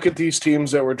we look at these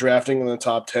teams that were drafting in the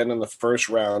top 10 in the first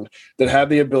round that had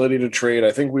the ability to trade.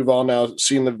 I think we've all now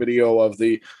seen the video of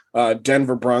the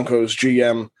Denver Broncos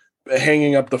GM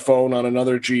hanging up the phone on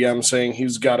another GM saying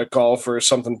he's got a call for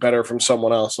something better from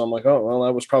someone else. And I'm like, oh, well,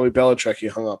 that was probably Belichick he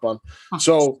hung up on.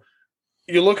 So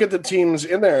you look at the teams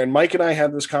in there, and Mike and I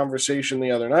had this conversation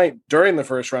the other night during the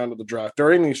first round of the draft,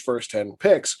 during these first 10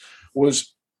 picks,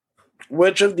 was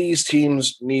which of these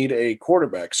teams need a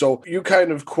quarterback? So you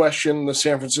kind of question the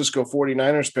San Francisco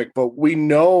 49ers pick, but we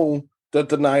know that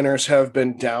the Niners have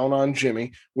been down on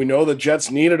Jimmy. We know the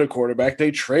Jets needed a quarterback. They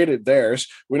traded theirs.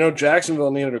 We know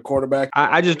Jacksonville needed a quarterback.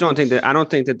 I just don't think that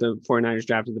the 49ers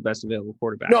drafted the best available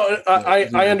quarterback. No,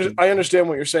 I understand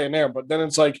what you're saying there, but then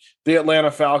it's like the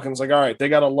Atlanta Falcons, like, all right, they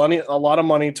got a lot of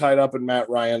money tied up in Matt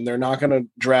Ryan. They're not going to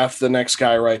draft the next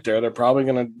guy right there. They're probably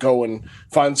going to go and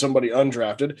find somebody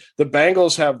undrafted. The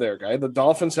Bengals have their guy. The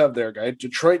Dolphins have their guy.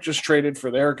 Detroit just traded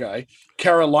for their guy.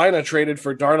 Carolina traded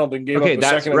for Darnold and gave up a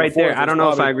second right and fourth. there. I don't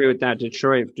know if I agree with that.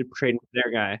 Detroit trading for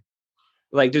their guy.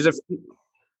 Like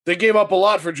they gave up a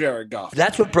lot for Jared Goff.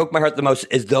 That's what broke my heart the most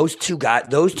is those two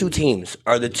teams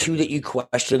are the two that you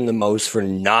question the most for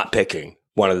not picking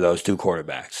one of those two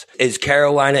quarterbacks is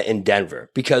Carolina and Denver.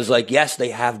 Because yes,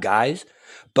 they have guys,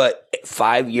 but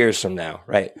 5 years from now,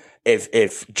 right?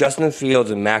 If Justin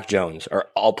Fields and Mac Jones are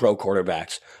all pro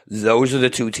quarterbacks, those are the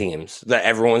two teams that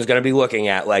everyone's going to be looking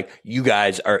at like, you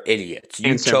guys are idiots.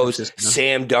 You chose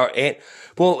Sam Darnold.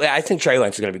 Well, I think Trey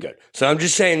Lance is going to be good. So I'm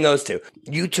just saying those two.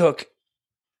 You took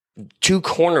two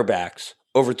cornerbacks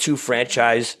over 2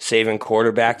 franchise-saving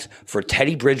quarterbacks for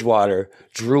Teddy Bridgewater,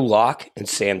 Drew Lock, and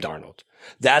Sam Darnold.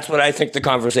 That's what I think the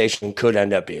conversation could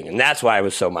end up being, and that's why I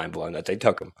was so mind-blown that they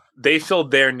took him. They filled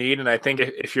their need, and I think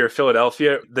if you're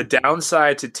Philadelphia, the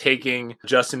downside to taking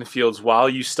Justin Fields while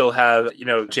you still have,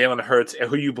 Jalen Hurts,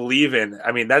 who you believe in,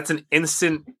 I mean, that's an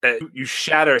instant, you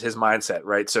shatter his mindset,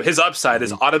 right? So his upside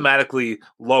is automatically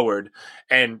lowered,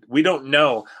 and we don't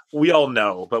know. We all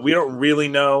know, but we don't really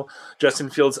know Justin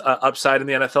Fields' upside in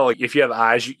the NFL. Like, if you have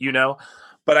eyes, you know.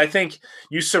 But I think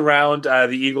you surround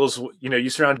the Eagles, you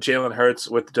surround Jalen Hurts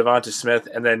with Devonta Smith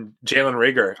and then Jalen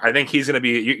Reagor. I think he's going to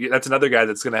be, that's another guy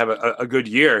that's going to have a good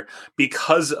year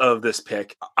because of this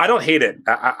pick. I don't hate it.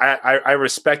 I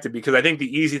respect it because I think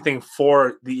the easy thing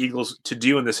for the Eagles to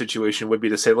do in this situation would be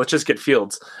to say, let's just get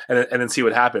Fields and then see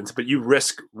what happens. But you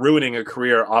risk ruining a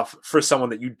career off for someone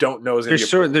that you don't know is going to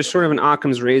get. There's sort of an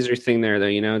Occam's razor thing there, though.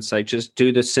 It's like just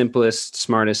do the simplest,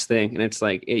 smartest thing. And it's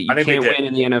like you can't win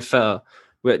in the NFL.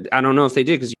 But I don't know if they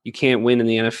did because you can't win in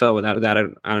the NFL without that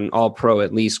an all-pro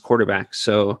at least quarterback.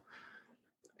 So,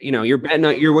 you're betting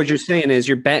on what you're saying is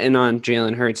you're betting on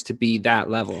Jalen Hurts to be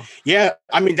that level. Yeah,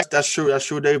 I mean that's true. That's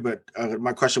true, Dave. But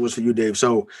my question was for you, Dave.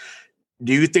 So,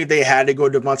 do you think they had to go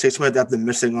Devontae Smith after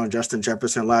missing on Justin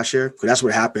Jefferson last year? Because that's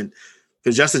what happened.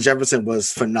 Because Justin Jefferson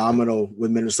was phenomenal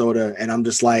with Minnesota, and I'm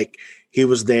just like, he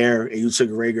was there, and you took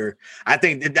Reagor. I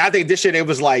think this year it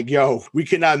was like, yo, we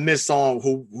cannot miss on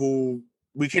who.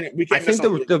 We can. I think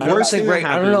the worst thing.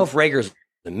 I don't know if Rager's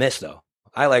a miss though.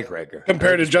 I like Reagor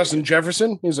compared to Justin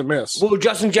Jefferson. He's a miss. Well,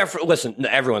 Justin Jefferson. Listen,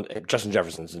 Justin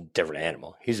Jefferson's a different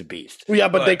animal. He's a beast. Yeah,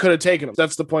 but they could have taken him.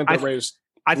 That's the point that Ray's.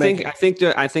 I think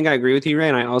I agree with you, Ray,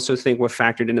 and I also think what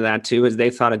factored into that too is they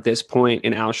thought at this point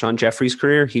in Alshon Jeffrey's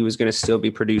career he was going to still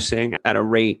be producing at a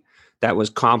rate that was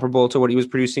comparable to what he was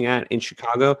producing at in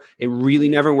Chicago. It really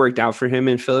never worked out for him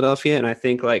in Philadelphia, and I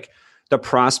think the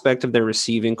prospect of their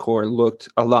receiving core looked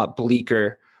a lot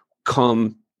bleaker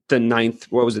come the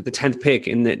 10th pick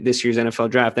in this year's NFL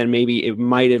draft than maybe it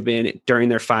might have been during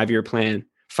their 5-year plan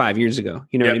 5 years ago.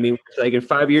 You know what I mean? Like in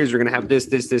 5 years, we're going to have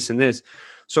this, and this.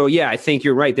 So yeah, I think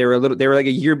you're right. They were like a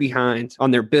year behind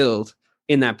on their build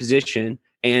in that position,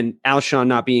 and Alshon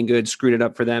not being good screwed it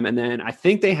up for them. And then I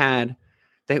think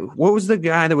what was the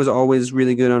guy that was always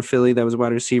really good on Philly that was a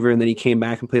wide receiver and then he came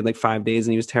back and played like 5 days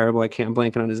and he was terrible? I'm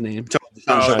blanking on his name.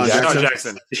 DeSean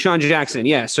Jackson. DeSean Jackson,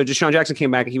 yeah. So DeSean Jackson came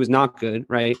back and he was not good,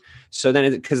 right? So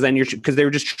then because they were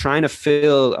just trying to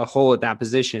fill a hole at that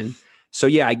position. So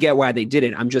yeah, I get why they did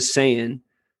it. I'm just saying,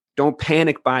 don't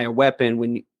panic buy a weapon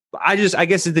when I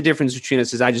guess the difference between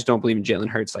us is I just don't believe in Jalen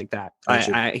Hurts like that.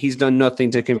 He's done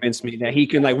nothing to convince me that he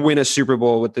can win a Super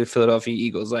Bowl with the Philadelphia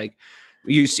Eagles.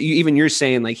 You're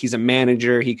saying he's a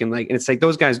manager. He can and it's like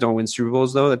those guys don't win Super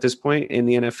Bowls though at this point in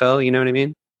the NFL. You know what I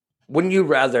mean? Wouldn't you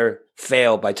rather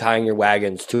fail by tying your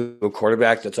wagons to a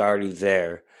quarterback that's already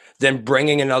there than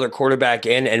bringing another quarterback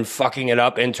in and fucking it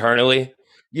up internally?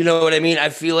 You know what I mean? I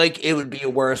feel like it would be a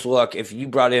worse look if you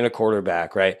brought in a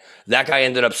quarterback, right? That guy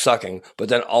ended up sucking, but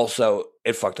then also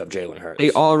it fucked up Jalen Hurts.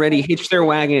 They already hitched their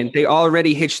wagon. to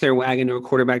a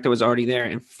quarterback that was already there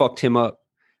and fucked him up.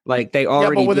 They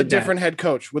already but with a different head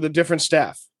coach, with a different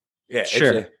staff. Yeah,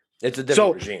 sure. It's a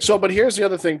different regime. But here's the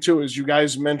other thing too: is you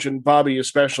guys mentioned Bobby,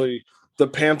 especially the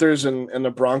Panthers and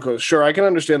the Broncos. Sure, I can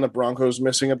understand the Broncos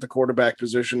missing at the quarterback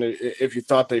position if you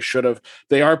thought they should have.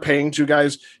 They are paying 2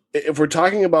 guys. If we're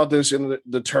talking about this in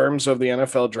the terms of the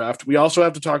NFL draft, we also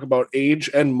have to talk about age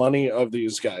and money of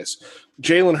these guys.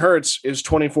 Jalen Hurts is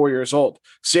 24 years old.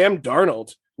 Sam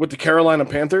Darnold with the Carolina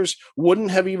Panthers wouldn't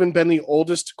have even been the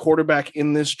oldest quarterback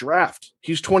in this draft.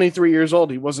 He's 23 years old.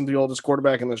 He wasn't the oldest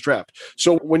quarterback in this draft.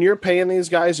 So when you're paying these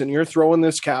guys and you're throwing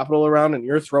this capital around and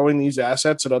you're throwing these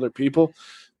assets at other people,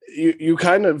 you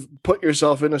kind of put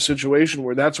yourself in a situation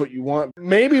where that's what you want.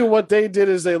 Maybe what they did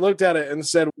is they looked at it and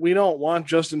said, we don't want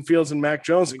Justin Fields and Mac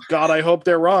Jones. And God, I hope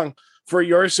they're wrong. For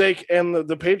your sake and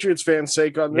the Patriots fans'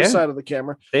 sake on this side of the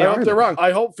camera. I hope they're wrong.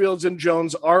 I hope Fields and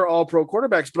Jones are all pro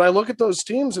quarterbacks, but I look at those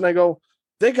teams and I go,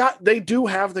 they do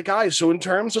have the guys. So in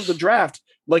terms of the draft,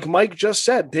 like Mike just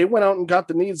said, they went out and got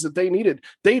the needs that they needed.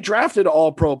 They drafted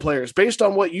all pro players based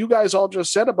on what you guys all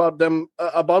just said about them,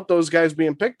 about those guys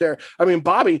being picked there. I mean,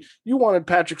 Bobby, you wanted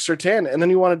Patrick Surtain and then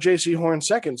you wanted JC Horn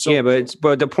second. So yeah,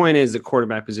 but the point is the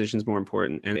quarterback position is more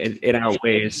important and it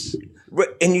outweighs.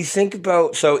 And you think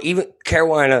about, so even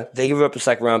Carolina, they give up a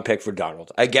 2nd round pick for Darnold.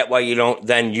 I get why you don't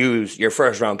then use your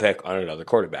 1st round pick on another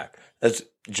quarterback. That's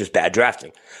just bad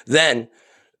drafting. Then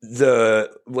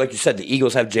like you said, the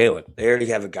Eagles have Jalen. They already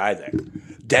have a guy there.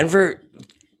 Denver,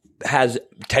 has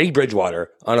Teddy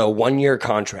Bridgewater on a 1-year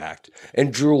contract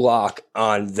and Drew Lock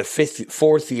on the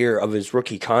fourth year of his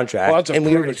rookie contract, and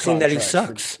we've already seen that he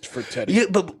sucks. For Teddy. Yeah,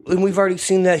 and we've already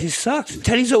seen that he sucks.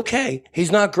 Teddy's okay.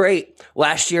 He's not great.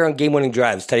 Last year on game-winning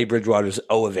drives, Teddy Bridgewater's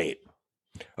 0 of 8.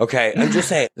 Okay, I'm just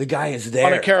saying, the guy is there.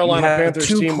 On a Carolina Panthers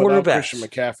team without quarterbacks. Christian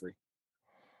McCaffrey.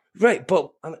 Right,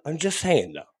 but I'm just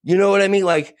saying, though. You know what I mean?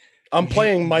 Like, I'm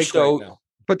playing Mike right now.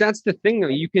 But that's the thing, though.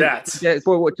 You can,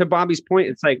 to Bobby's point,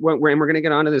 it's like, and we're going to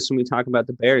get onto this when we talk about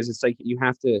the Bears. It's like you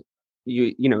have to,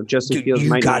 Justin Fields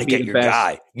might not be the best.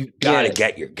 Guy. You got to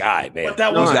get your guy, man. But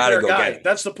that wasn't their guy.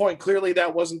 That's the point. Clearly,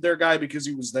 that wasn't their guy because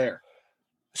he was there.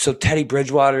 So Teddy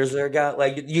Bridgewater is their guy?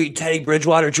 Like, Teddy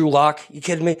Bridgewater, Drew Lock? You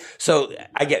kidding me? So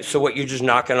what, you're just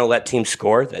not going to let teams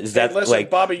score? Is that listen, like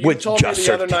Bobby, you told me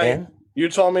the other night. You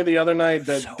told me the other night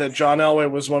that John Elway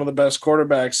was one of the best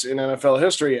quarterbacks in NFL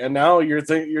history, and now you're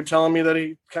telling me that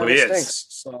he kind of stinks.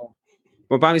 So,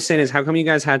 what Bobby's saying is, how come you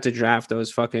guys had to draft those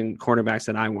fucking quarterbacks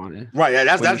that I wanted? Right, yeah,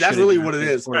 that's really what it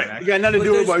is. Right, you got nothing to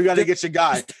do with it, but you got to get your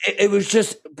guy. It was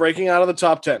just breaking out of the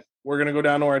top 10. We're gonna go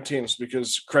down to our teams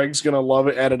because Craig's gonna love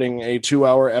editing a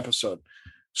 2-hour episode.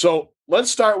 So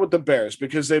let's start with the Bears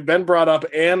because they've been brought up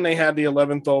and they had the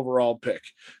 11th overall pick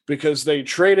because they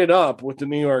traded up with the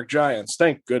New York Giants.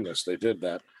 Thank goodness they did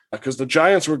that because the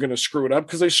Giants were going to screw it up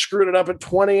because they screwed it up at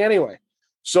 20 anyway.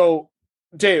 So,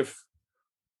 Dave,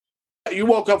 you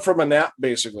woke up from a nap,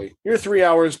 basically. You're 3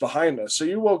 hours behind us. So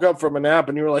you woke up from a nap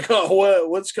and you were like, oh,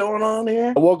 what's going on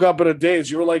here? I woke up in a daze.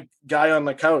 You were like guy on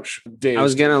the couch. Dazed. I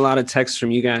was getting a lot of texts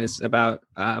from you guys about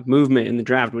movement in the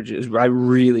draft, which is I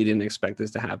really didn't expect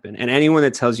this to happen. And anyone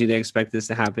that tells you they expect this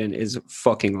to happen is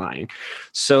fucking lying.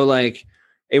 So, like,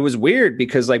 it was weird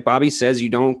because, like Bobby says, you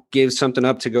don't give something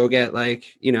up to go get,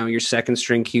 like, your second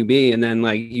string QB and then,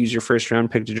 like, use your first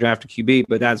round pick to draft a QB.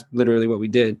 But that's literally what we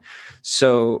did.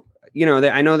 So,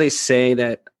 I know they say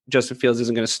that Justin Fields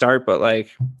isn't going to start, but, like,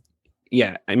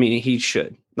 yeah, I mean, he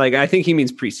should. Like, I think he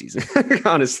means preseason,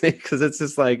 honestly, because it's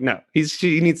just like, no, he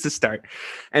needs to start.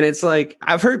 And it's like,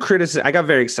 I've heard criticism. I got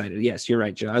very excited. Yes, you're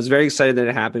right, Joe. I was very excited that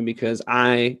it happened because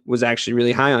I was actually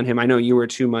really high on him. I know you were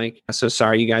too, Mike. So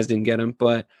sorry you guys didn't get him,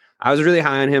 but I was really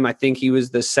high on him. I think he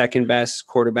was the second best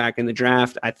quarterback in the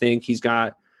draft. I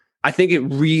think it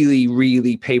really,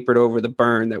 really papered over the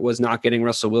burn that was not getting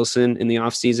Russell Wilson in the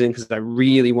offseason because I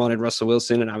really wanted Russell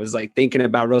Wilson. And I was like thinking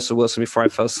about Russell Wilson before I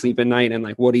fell asleep at night and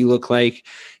like what he looked like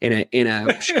in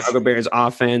a Chicago Bears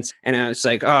offense. And I was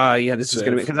like, oh yeah, this is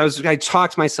going to be, because I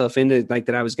talked myself into like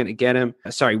that I was going to get him.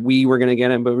 Sorry, we were going to get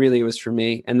him, but really it was for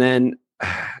me. And then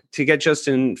to get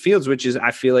Justin Fields, which is, I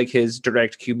feel like his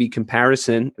direct QB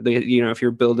comparison, if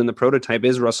you're building the prototype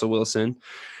is Russell Wilson.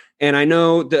 And I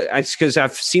know that because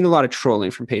I've seen a lot of trolling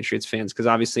from Patriots fans, because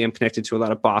obviously I'm connected to a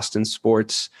lot of Boston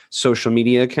sports social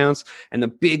media accounts. And the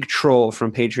big troll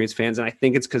from Patriots fans, and I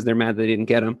think it's because they're mad they didn't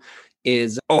get him,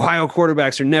 is Ohio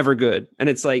quarterbacks are never good. And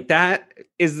it's like, that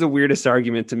is the weirdest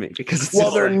argument to me because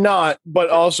it's they're not,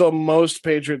 but also most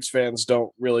Patriots fans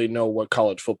don't really know what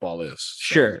college football is.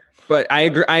 So. Sure. But I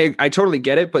agree. I totally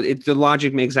get it, but the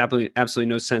logic makes absolutely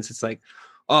no sense. It's like,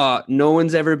 no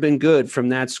one's ever been good from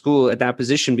that school at that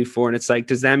position before. And it's like,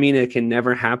 does that mean it can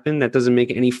never happen? That doesn't make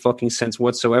any fucking sense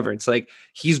whatsoever. It's like,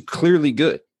 he's clearly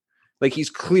good. Like, he's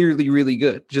clearly really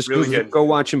good. Just really go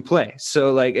watch him play.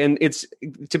 So like, and it's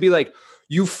to be like,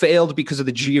 you failed because of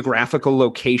the geographical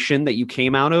location that you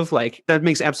came out of. Like, that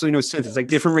makes absolutely no sense. It's like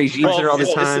different regimes there all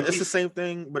the time. It's the same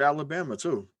thing with Alabama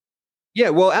too.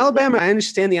 Yeah. Well, Alabama, I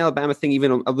understand the Alabama thing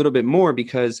even a little bit more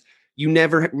because you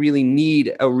never really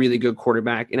need a really good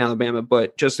quarterback in Alabama,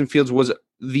 but Justin Fields was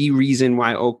the reason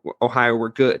why Ohio were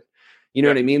good. You know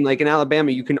what I mean? Like in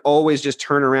Alabama, you can always just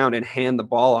turn around and hand the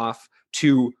ball off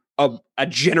to a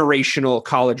generational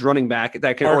college running back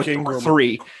that can, or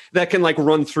three, that can like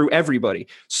run through everybody.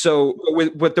 So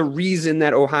with the reason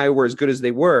that Ohio were as good as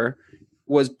they were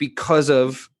was because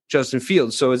of Justin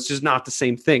Fields. So it's just not the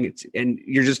same thing. And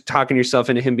you're just talking yourself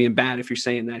into him being bad if you're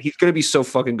saying that. He's going to be so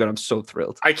fucking good. I'm so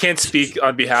thrilled. I can't speak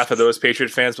on behalf of those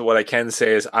Patriot fans, but what I can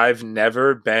say is I've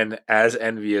never been as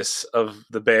envious of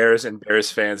the Bears and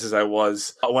Bears fans as I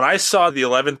was when I saw the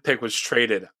 11th pick was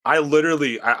traded. I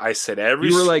literally, I said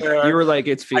you were like,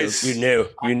 it's Fields. You knew.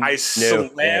 I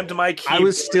slammed my keyboard. I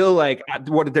was still like,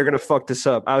 what? They're going to fuck this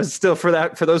up. I was still for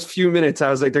those few minutes. I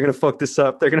was like, they're going to fuck this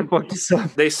up. They're going to fuck this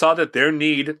up. They saw that their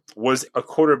need was a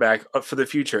quarterback up for the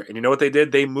future. And you know what they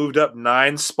did? They moved up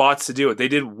 9 spots to do it. They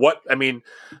did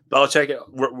Belichick,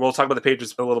 we'll talk about the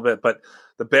Patriots in a little bit, but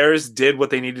the Bears did what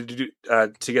they needed to do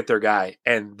to get their guy.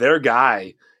 And their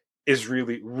guy is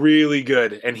really, really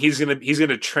good. And he's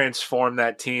gonna transform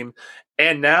that team.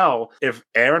 And now, if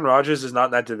Aaron Rodgers is not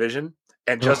in that division,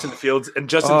 and Justin Fields Fields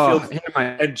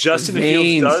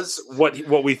does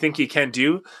what we think he can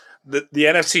do, the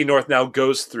NFC North now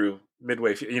goes through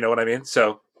midway. You know what I mean?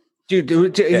 So,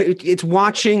 dude, it's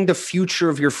watching the future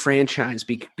of your franchise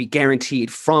be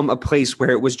guaranteed from a place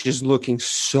where it was just looking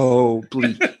so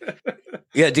bleak.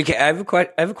 Yeah, DK, I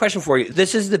have a question for you.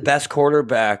 This is the best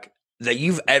quarterback that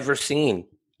you've ever seen,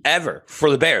 ever,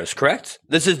 for the Bears, correct?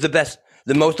 This is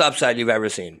the most upside you've ever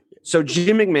seen. So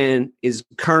Jim McMahon is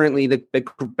currently the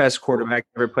best quarterback to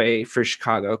ever play for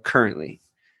Chicago, currently.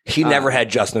 He never had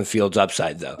Justin Fields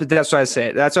upside, though. But that's what I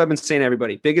say. That's what I've been saying to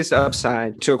everybody. Biggest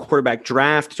upside to a quarterback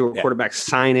draft, to a quarterback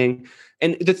signing.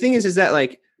 And the thing is that,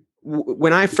 like,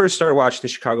 when I first started watching the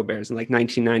Chicago Bears in like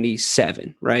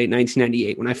 1997, right?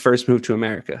 1998, when I first moved to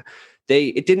America,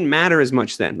 it didn't matter as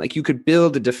much then. Like, you could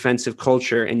build a defensive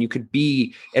culture and you could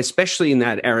be, especially in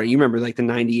that era, you remember like the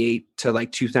 98 to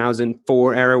like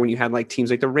 2004 era when you had like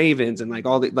teams like the Ravens and like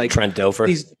all the like Trent Dilfer.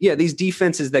 These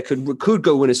defenses that could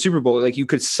go win a Super Bowl. Like, you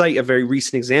could cite a very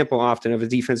recent example often of a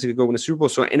defense that could go win a Super Bowl.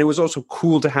 So, and it was also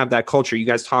cool to have that culture. You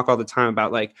guys talk all the time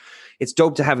about like, it's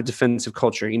dope to have a defensive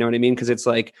culture. You know what I mean? Because it's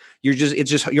like,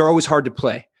 you're always hard to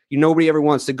play. Nobody ever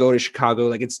wants to go to Chicago.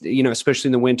 Like, it's, especially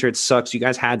in the winter, it sucks. You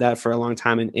guys had that for a long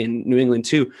time in New England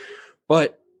too.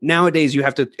 But nowadays you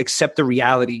have to accept the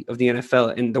reality of the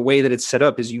NFL, and the way that it's set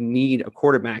up is you need a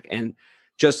quarterback. And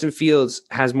Justin Fields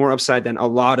has more upside than a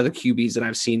lot of the QBs that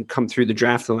I've seen come through the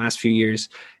draft the last few years.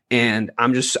 And I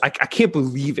can't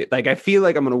believe it. Like, I feel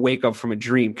like I'm going to wake up from a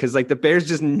dream, because like the Bears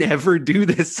just never do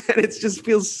this. And it just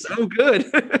feels so good.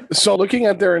 So looking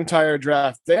at their entire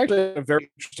draft, they actually had a very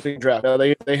interesting draft.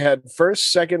 They had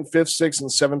first, second, fifth, sixth,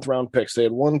 and seventh round picks. They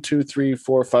had 1, 2, 3,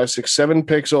 4, 5, 6, 7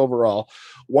 picks overall.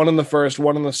 1 in the first,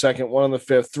 1 in the second, 1 in the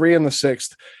fifth, 3 in the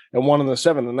sixth, and 1 in the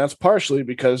seventh. And that's partially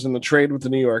because in the trade with the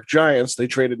New York Giants, they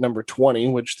traded number 20,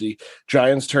 which the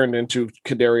Giants turned into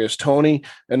Kadarius Toney.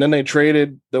 And then they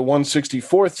traded the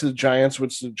 164th to the Giants,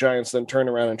 which the Giants then turned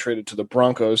around and traded to the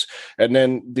Broncos. And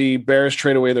then the Bears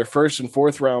trade away their first and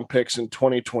fourth round picks in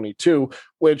 2022,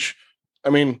 which, I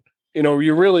mean,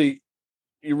 you really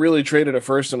traded a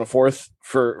first and a fourth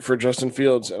for Justin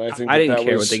Fields. And I think I didn't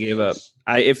care what they gave up.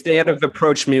 If they had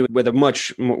approached me with a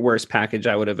much worse package,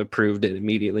 I would have approved it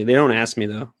immediately. They don't ask me,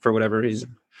 though, for whatever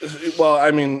reason. Well,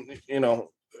 I mean,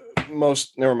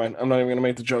 never mind. I'm not even going to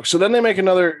make the joke. So then they make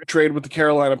another trade with the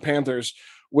Carolina Panthers,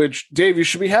 which, Dave, you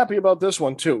should be happy about this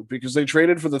one too, because they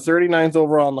traded for the 39th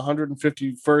overall and the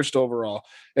 151st overall.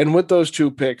 And with those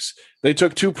 2 picks, they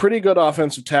took 2 pretty good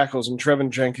offensive tackles in Trevin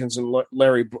Jenkins and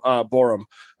Larry Borum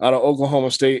out of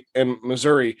Oklahoma State and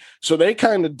Missouri. So they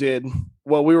kind of did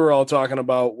what we were all talking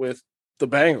about with the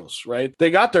Bengals, right?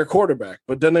 They got their quarterback,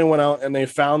 but then they went out and they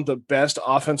found the best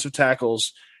offensive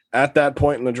tackles at that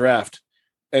point in the draft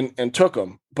and took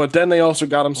them. But then they also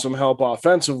got him some help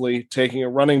offensively, taking a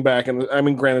running back. And I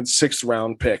mean, granted, 6th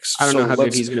round picks. I don't know how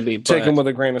good he's going to be. Take him with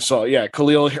a grain of salt. Yeah.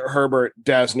 Khalil Herbert,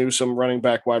 Daz Newsome, running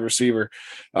back, wide receiver.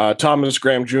 Thomas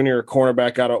Graham Jr.,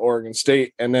 cornerback out of Oregon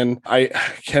State. And then I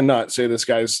cannot say this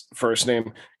guy's first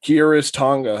name, Keiris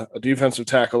Tonga, a defensive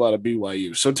tackle out of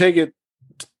BYU. So take it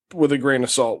with a grain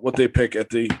of salt, what they pick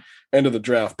at the end of the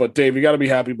draft. But Dave, you got to be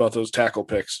happy about those tackle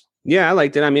picks. Yeah, I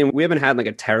liked it. I mean, we haven't had like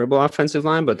a terrible offensive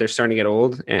line, but they're starting to get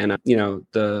old. And,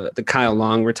 the Kyle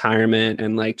Long retirement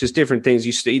and like just different things.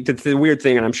 The weird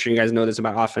thing, and I'm sure you guys know this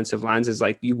about offensive lines, is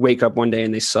like you wake up one day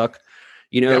and they suck.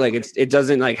 Like it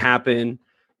doesn't like happen.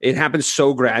 It happens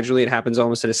so gradually. It happens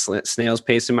almost at a snail's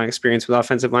pace in my experience with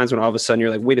offensive lines, when all of a sudden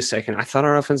you're like, wait a second, I thought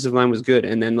our offensive line was good.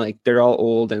 And then like they're all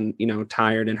old and,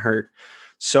 tired and hurt.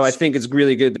 So I think it's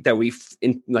really good that we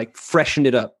freshened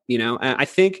it up. And I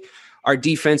think our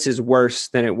defense is worse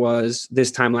than it was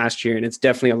this time last year, and it's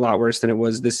definitely a lot worse than it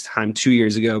was this time 2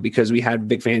 years ago, because we had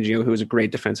Vic Fangio, who was a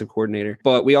great defensive coordinator.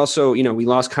 But we also, we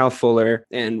lost Kyle Fuller,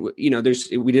 and we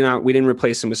didn't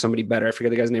replace him with somebody better. I forget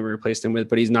the guy's name we replaced him with,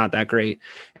 but he's not that great.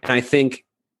 And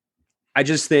I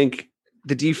just think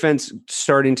the defense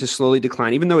starting to slowly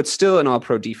decline, even though it's still an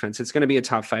all-pro defense. It's going to be a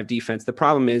top 5 defense. The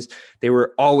problem is they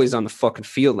were always on the fucking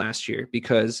field last year,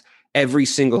 because every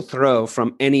single throw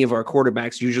from any of our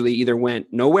quarterbacks usually either went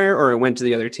nowhere or it went to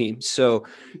the other team. So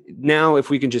now if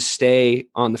we can just stay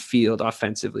on the field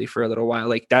offensively for a little while,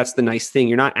 like that's the nice thing.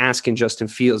 You're not asking Justin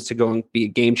Fields to go and be a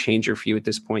game changer for you at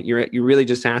this point. You're really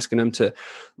just asking him to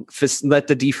let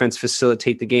the defense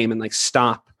facilitate the game and like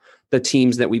stop the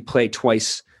teams that we play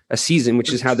twice a season,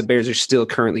 which is how the Bears are still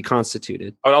currently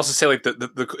constituted. I would also say like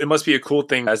it must be a cool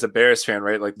thing as a Bears fan,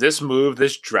 right? Like this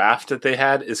draft that they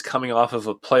had is coming off of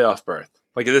a playoff berth.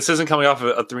 Like this isn't coming off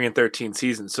of a 3-13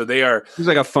 season. So they are. It's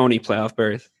like a phony playoff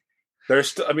berth. They're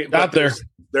still. I mean, not there.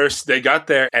 They got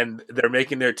there and they're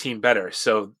making their team better.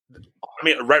 So, I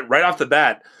mean, right off the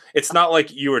bat, it's not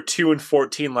like you were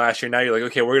 2-14 last year. Now you're like,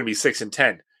 okay, we're going to be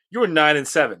 6-10. You were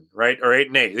 9-7, right? Or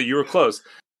 8-8. You were close.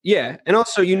 Yeah. And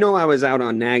also, I was out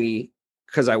on Nagy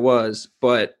because I was,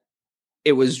 but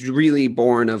it was really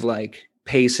born of like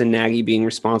Pace and Nagy being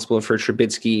responsible for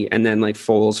Trubisky and then like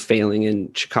Foles failing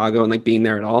in Chicago and like being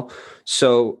there at all.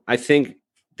 So I think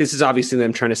this is obviously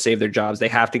them trying to save their jobs. They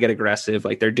have to get aggressive.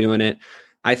 Like they're doing it.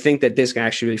 I think that this guy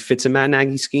actually really fits a Matt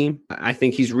Nagy scheme. I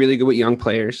think he's really good with young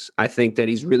players. I think that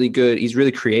he's really good. He's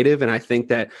really creative. And I think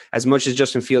that as much as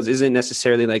Justin Fields isn't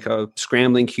necessarily like a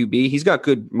scrambling QB, he's got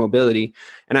good mobility.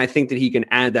 And I think that he can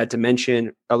add that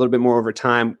dimension a little bit more over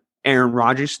time. Aaron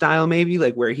Rodgers style, maybe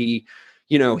like where he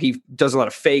does a lot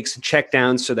of fakes and check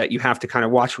downs so that you have to kind of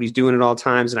watch what he's doing at all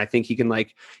times. And I think he can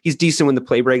he's decent when the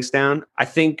play breaks down. I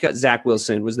think Zach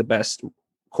Wilson was the best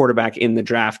quarterback in the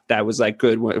draft that was like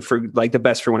good for like the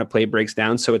best for when a play breaks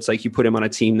down. So it's like you put him on a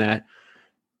team that,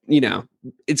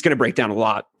 it's going to break down a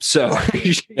lot. So,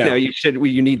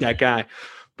 you need that guy.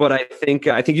 But I think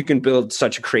you can build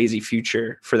such a crazy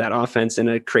future for that offense and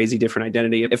a crazy different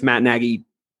identity. If Matt Nagy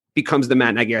becomes the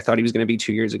Matt Nagy I thought he was going to be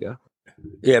 2 years ago.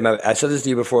 Yeah, I said this to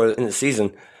you before in the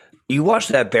season. You watched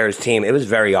that Bears team. It was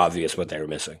very obvious what they were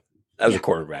missing. That was a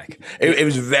quarterback. It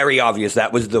was very obvious.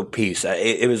 That was the piece.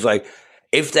 It was like,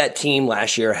 if that team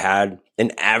last year had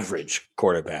an average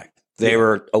quarterback, they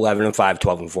were 11-5,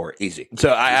 12-4, easy.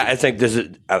 So I think this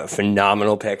is a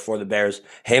phenomenal pick for the Bears.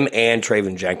 Him and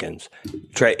Traven Jenkins.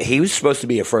 He was supposed to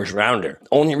be a first rounder.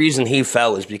 Only reason he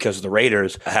fell is because the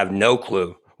Raiders have no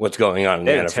clue what's going on in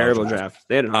the NFL. They had a terrible draft.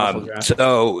 They had an awful draft.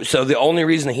 So the only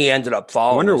reason he ended up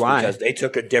falling was because they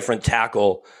took a different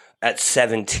tackle at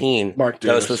 17, Mark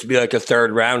that was supposed to be like a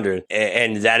third rounder,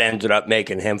 and that ended up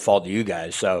making him fall to you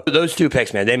guys. So those two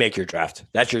picks, man, they make your draft.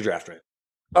 That's your draft, right?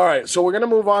 All right, so we're going to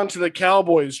move on to the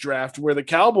Cowboys draft, where the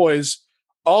Cowboys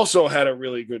also had a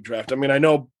really good draft. I mean, I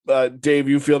know, Dave,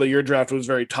 you feel that your draft was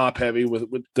very top-heavy with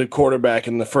the quarterback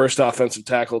and the first offensive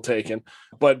tackle taken.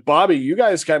 But, Bobby, you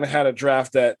guys kind of had a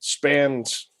draft that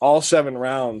spans all 7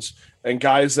 rounds and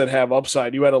guys that have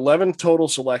upside. You had 11 total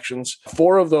selections.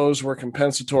 4 of those were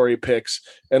compensatory picks.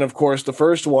 And, of course, the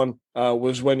first one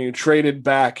was when you traded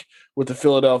back with the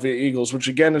Philadelphia Eagles, which,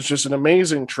 again, is just an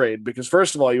amazing trade because,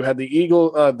 first of all, you had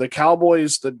the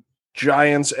Cowboys, the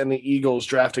Giants, and the Eagles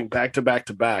drafting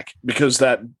back-to-back because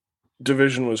that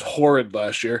division was horrid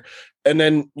last year. And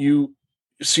then you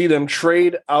see them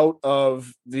trade out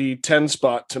of the 10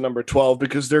 spot to number 12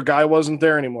 because their guy wasn't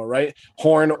there anymore, right?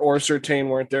 Horn or Surtain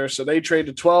weren't there. So they trade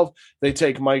to 12. They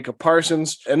take Micah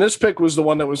Parsons. And this pick was the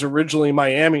one that was originally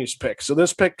Miami's pick. So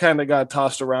this pick kind of got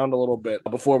tossed around a little bit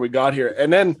before we got here.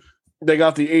 And then they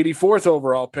got the 84th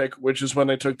overall pick, which is when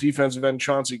they took defensive end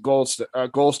Chauncey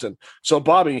Golston. So,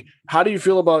 Bobby, how do you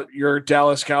feel about your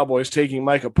Dallas Cowboys taking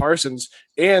Micah Parsons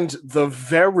and the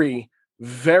very,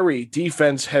 very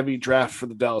defense-heavy draft for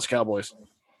the Dallas Cowboys?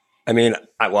 I mean,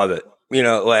 I love it.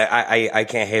 I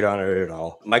can't hate on it at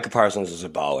all. Micah Parsons is a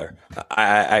baller.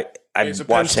 I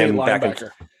watched him back in.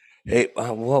 Hey,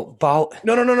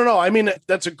 No. I mean,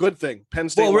 that's a good thing. Penn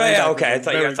State. Well, right. Okay. I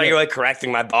thought you were like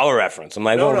correcting my baller reference. I'm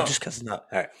like, no. Just because not.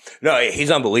 All right. No, he's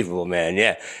unbelievable, man.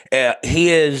 Yeah. He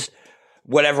is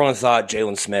what everyone thought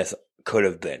Jalen Smith could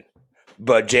have been,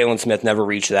 but Jalen Smith never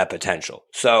reached that potential.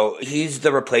 So he's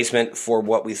the replacement for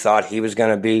what we thought he was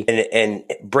going to be. And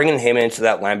bringing him into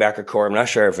that linebacker core, I'm not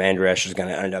sure if Van Der Esch is going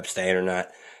to end up staying or not,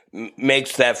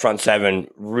 makes that front 7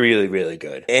 really, really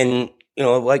good. And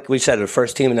like we said, the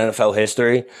first team in NFL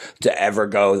history to ever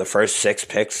go the first 6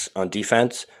 picks on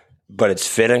defense, but it's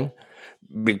fitting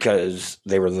because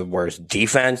they were the worst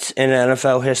defense in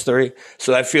NFL history.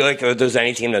 So I feel like if there's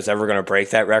any team that's ever going to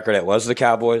break that record, it was the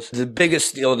Cowboys. The biggest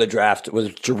steal of the draft was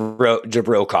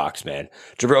Jabril Cox, man.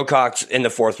 Jabril Cox in the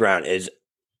 4th round is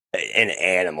an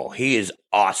animal. He is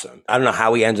awesome. I don't know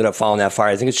how he ended up falling that far.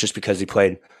 I think it's just because he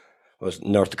played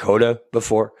North Dakota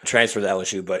before, transferred to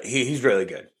LSU, but he's really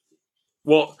good.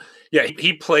 Well, yeah,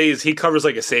 he covers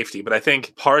like a safety, but I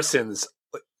think Parsons,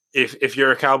 if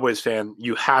you're a Cowboys fan,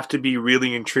 you have to be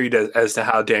really intrigued as to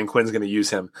how Dan Quinn's going to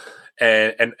use him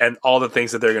and all the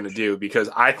things that they're going to do, because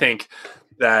I think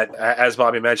that, as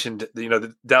Bobby mentioned,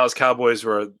 the Dallas Cowboys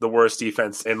were the worst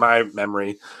defense in my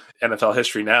memory, NFL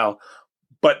history now,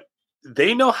 but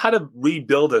they know how to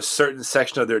rebuild a certain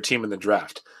section of their team in the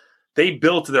draft. They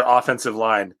built their offensive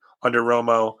line under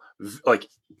Romo, like,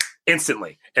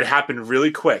 instantly. It happened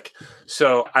really quick.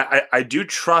 So I do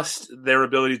trust their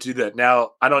ability to do that.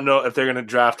 Now, I don't know if they're going to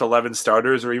draft 11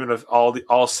 starters or even if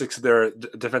all 6 of their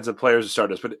defensive players are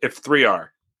starters, but if 3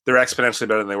 are, they're exponentially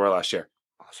better than they were last year.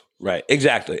 Awesome. Right.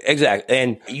 Exactly.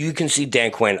 And you can see Dan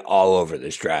Quinn all over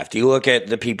this draft. You look at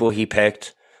the people he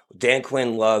picked. Dan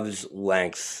Quinn loves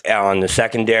length. On the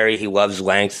secondary, he loves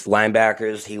length.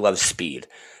 Linebackers, he loves speed.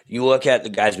 You look at the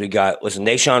guys we got. Listen,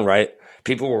 Nahshon Wright,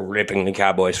 people were ripping the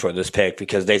Cowboys for this pick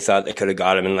because they thought they could have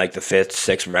got him in like the 5th,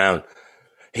 6th round.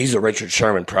 He's a Richard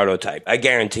Sherman prototype. I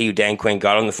guarantee you Dan Quinn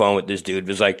got on the phone with this dude,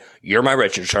 was like, you're my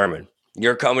Richard Sherman.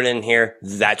 You're coming in here.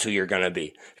 That's who you're going to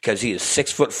be. Because he is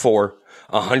 6'4",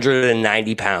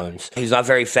 190 pounds. He's not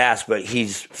very fast, but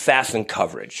he's fast in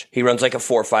coverage. He runs like a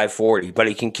 4.5 40, but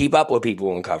he can keep up with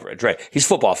people in coverage, right? He's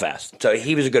football fast. So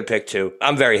he was a good pick too.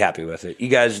 I'm very happy with it. You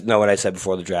guys know what I said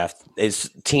before the draft. His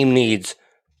team needs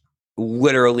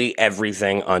literally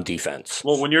everything on defense.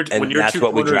 Well, that's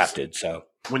what we drafted. So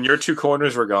when your 2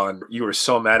 corners were gone, you were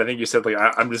so mad. I think you said like,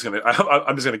 I'm just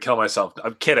gonna kill myself.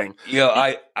 I'm kidding.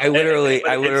 I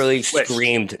literally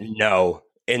screamed no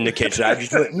in the kitchen. I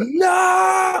just went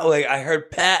no. Like I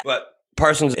heard Pat, but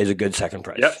Parsons is a good second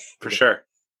price. Yep, for sure.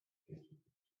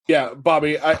 Yeah,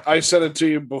 Bobby, I said it to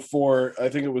you before. I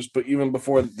think it was, but even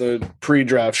before the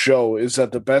pre-draft show, is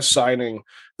that the best signing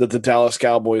that the Dallas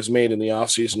Cowboys made in the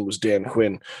offseason was Dan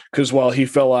Quinn. Because while he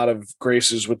fell out of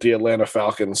graces with the Atlanta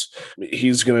Falcons,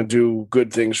 he's going to do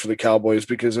good things for the Cowboys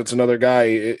because it's another guy.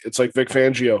 It's like Vic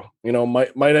Fangio,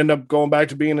 might end up going back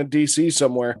to being in DC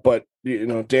somewhere, but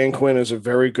Dan Quinn is a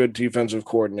very good defensive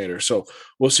coordinator. So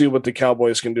we'll see what the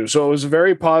Cowboys can do. So it was a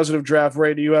very positive draft.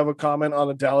 Ray, do you have a comment on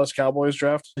the Dallas Cowboys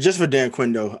draft? Just for Dan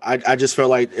Quinn, though, I just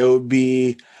felt like it would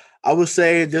be, I would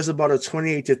say there's about a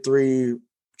 28-3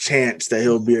 chance that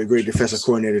he'll be a great defensive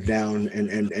coordinator down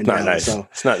in Dallas. Nice. So.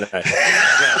 It's not nice.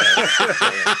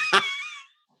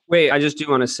 Wait, I just do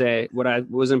want to say what I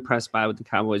was impressed by with the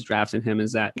Cowboys drafting him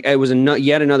is that it was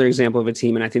yet another example of a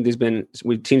team, and I think there's been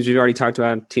teams we've already talked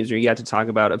about, teams we're yet to talk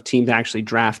about, of teams actually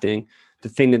drafting the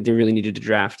thing that they really needed to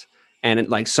draft. And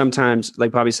sometimes,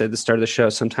 like Bobby said at the start of the show,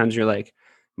 sometimes you're like,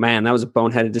 man, that was a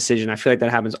boneheaded decision. I feel like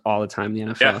that happens all the time in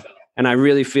the NFL. Yeah. And I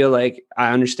really feel like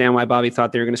I understand why Bobby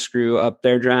thought they were going to screw up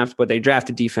their draft, but they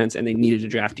drafted defense and they needed to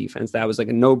draft defense. That was like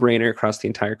a no-brainer across the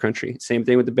entire country. Same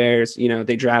thing with the Bears.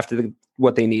 They drafted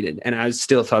what they needed, and I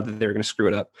still thought that they were going to screw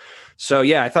it up. So,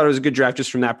 yeah, I thought it was a good draft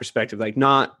just from that perspective. Like,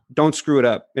 don't screw it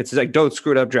up. It's like, don't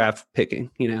screw it up draft picking,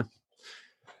 Yeah,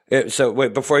 so,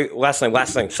 wait, last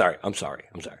thing. Sorry. I'm sorry.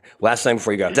 Last thing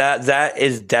before you go. That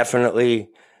is definitely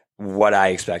what I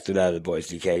expected out of the boys,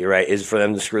 DK. You're right, is for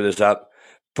them to screw this up.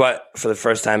 But for the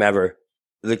first time ever,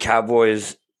 the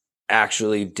Cowboys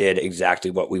actually did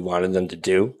exactly what we wanted them to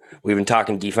do. We've been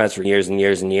talking defense for years and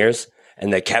years and years,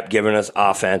 and they kept giving us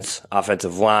offense,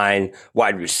 offensive line,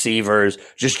 wide receivers,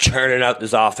 just churning out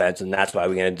this offense, and that's why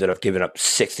we ended up giving up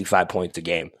 65 points a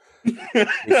game. They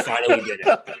finally did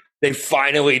it. They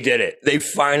finally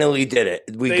did it.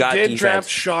 They did draft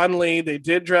Sean Lee. They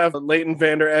did draft Leighton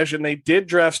Vander Esch, and they did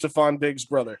draft Stephon Diggs'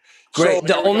 brother. Great. So,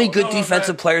 the only good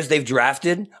defensive players they've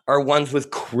drafted are ones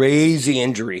with crazy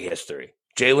injury history.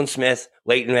 Jalen Smith,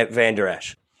 Leighton Vander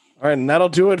Esch. All right, and that'll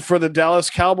do it for the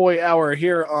Dallas Cowboy Hour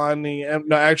here on the.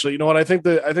 No, actually, you know what? I think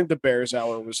the Bears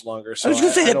Hour was longer. So I was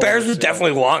going to say the Bears was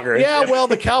definitely longer. Yeah, well,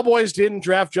 the Cowboys didn't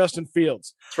draft Justin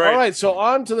Fields. That's right. All right, so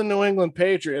on to the New England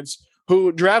Patriots,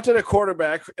 who drafted a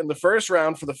quarterback in the first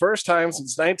round for the first time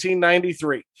since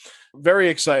 1993. Very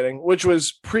exciting, which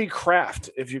was pre-Kraft,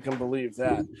 if you can believe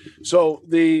that. So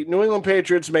the New England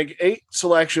Patriots make 8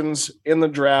 selections in the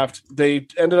draft. They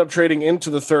ended up trading into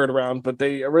the third round, but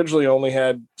they originally only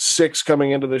had 6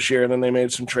 coming into this year, and then they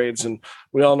made some trades, and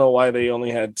we all know why they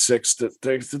only had 6.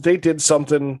 They did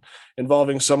something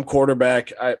involving some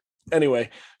quarterback. Anyway,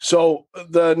 so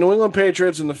the New England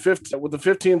Patriots with the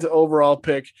 15th overall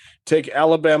pick take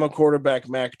Alabama quarterback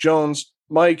Mac Jones.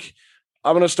 Mike,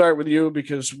 I'm going to start with you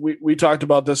because we talked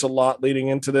about this a lot leading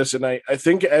into this, and I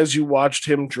think as you watched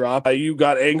him drop, you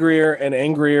got angrier and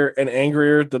angrier and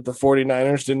angrier that the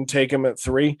 49ers didn't take him at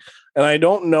 3. And I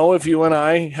don't know if you and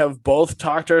I have both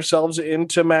talked ourselves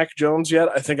into Mac Jones yet.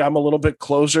 I think I'm a little bit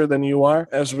closer than you are.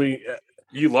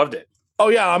 You loved it. Oh,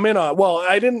 yeah, I'm in on. Well,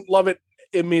 I didn't love it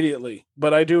immediately,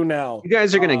 but I do now. You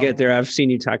guys are going to get there. I've seen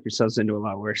you talk yourselves into a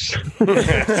lot worse.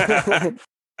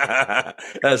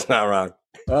 That's not wrong.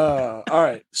 All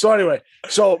right. So anyway,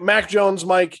 Mac Jones,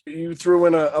 Mike, you threw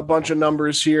in a bunch of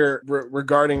numbers here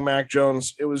regarding Mac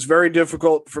Jones. It was very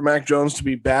difficult for Mac Jones to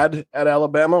be bad at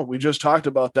Alabama. We just talked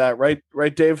about that, right,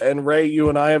 Dave? And Ray, you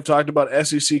and I have talked about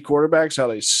SEC quarterbacks, how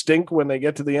they stink when they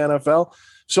get to the NFL.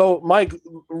 So, Mike,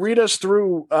 read us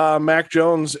through Mac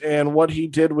Jones and what he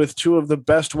did with 2 of the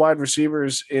best wide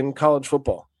receivers in college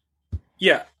football.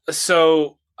 Yeah.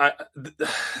 So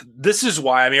this is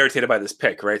why I'm irritated by this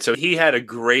pick, right? So he had a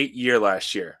great year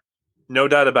last year. No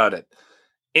doubt about it.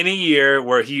 In a year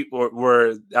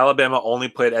where Alabama only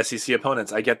played SEC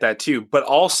opponents, I get that too. But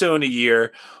also in a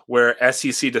year where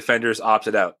SEC defenders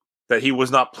opted out, that he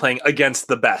was not playing against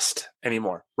the best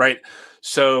anymore, right?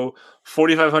 So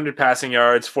 4,500 passing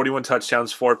yards, 41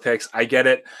 touchdowns, 4 picks. I get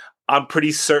it. I'm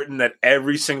pretty certain that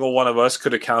every single one of us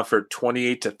could account for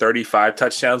 28 to 35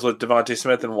 touchdowns with Devontae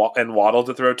Smith and Waddle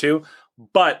to throw to.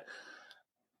 But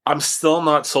I'm still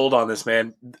not sold on this,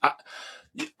 man.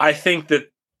 I think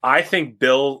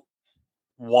Bill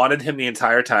wanted him the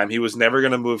entire time. He was never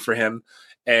going to move for him.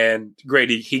 And great,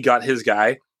 he got his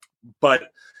guy. But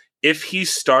if he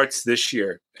starts this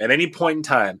year at any point in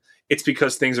time, it's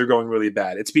because things are going really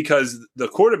bad. It's because the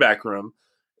quarterback room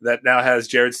that now has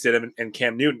Jared Stidham and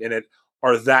Cam Newton in it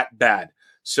are that bad.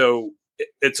 So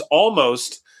it's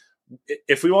almost,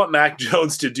 if we want Mac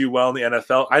Jones to do well in the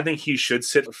NFL, I think he should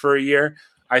sit for a year.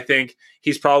 I think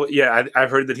he's probably,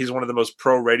 I've heard that he's one of the most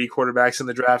pro-ready quarterbacks in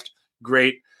the draft.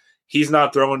 Great. He's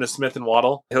not throwing to Smith and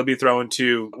Waddle. He'll be throwing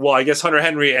to, well, I guess Hunter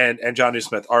Henry and Jonnu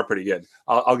Smith are pretty good.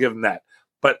 I'll give him that.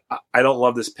 But I don't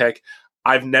love this pick.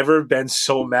 I've never been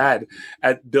so mad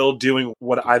at Bill doing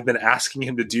what I've been asking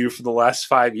him to do for the last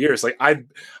 5 years. Like I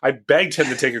begged him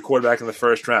to take a quarterback in the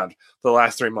first round for the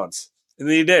last 3 months. And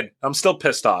then he did. I'm still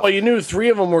pissed off. Well, you knew 3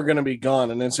 of them were going to be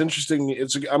gone, and it's interesting.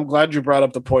 I'm glad you brought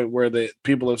up the point where the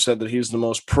people have said that he's the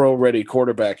most pro-ready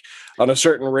quarterback on a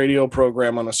certain radio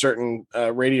program on a certain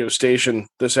radio station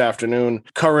this afternoon.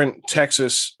 Current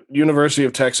University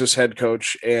of Texas head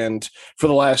coach, and for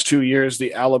the last 2 years,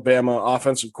 the Alabama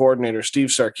offensive coordinator, Steve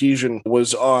Sarkisian,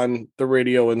 was on the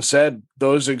radio and said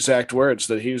those exact words,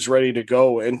 that he's ready to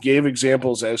go, and gave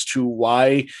examples as to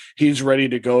why he's ready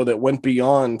to go that went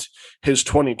beyond his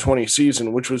 2020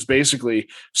 season, which was basically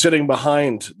sitting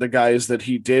behind the guys that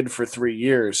he did for 3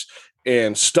 years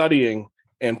and studying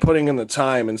and putting in the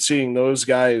time and seeing those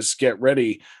guys get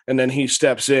ready. And then he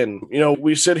steps in. You know,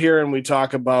 we sit here and we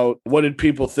talk about what did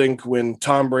people think when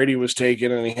Tom Brady was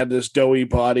taken and he had this doughy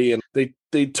body, and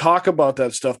they talk about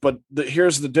that stuff. But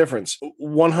here's the difference: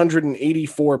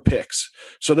 184 picks.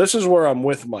 So this is where I'm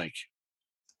with Mike.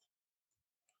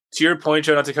 To your point,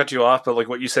 Joe, not to cut you off, but like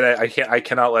what you said, I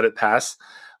cannot let it pass.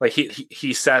 Like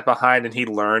he sat behind and he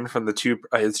learned from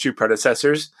his two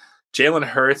predecessors, Jalen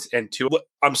Hurts and Tua.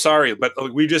 I'm sorry, but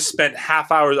we just spent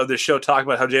half hours of the show talking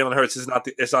about how Jalen Hurts is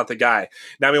not the guy.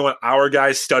 Now we want our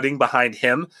guys studying behind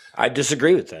him. I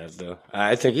disagree with that, though.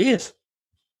 I think he is.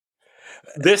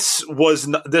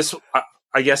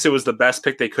 I guess it was the best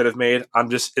pick they could have made.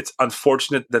 It's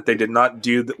unfortunate that they did not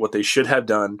do what they should have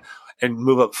done and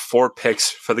move up 4 picks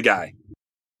for the guy.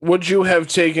 Would you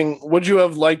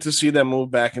have liked to see them move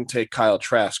back and take Kyle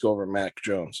Trask over Mac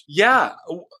Jones? Yeah.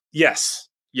 Yes.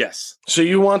 So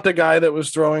you want the guy that was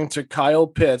throwing to Kyle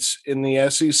Pitts in the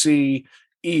SEC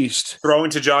East. Throwing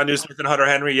to Jonnu Smith and Hunter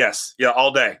Henry? Yes. Yeah,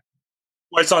 all day.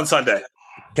 Twice on Sunday.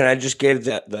 Can I just give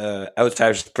the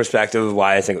outsider's perspective of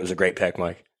why I think it was a great pick,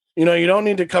 Mike? You know, you don't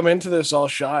need to come into this all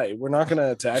shy. We're not going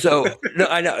to attack you. No,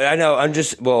 I know. I'm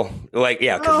just, because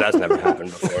that's never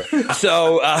happened before.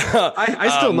 So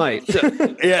I still might.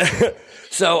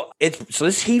 So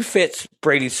he fits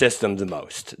Brady's system the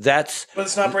most. But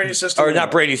it's not Brady's system. Or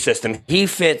not Brady's system. He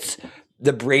fits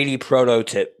the Brady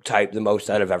prototype the most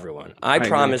out of everyone. I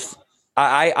promise.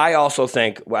 I also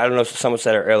think, I don't know if someone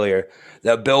said it earlier,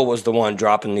 that Bill was the one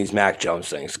dropping these Mac Jones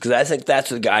things, because I think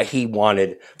that's the guy he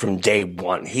wanted from day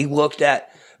one. He looked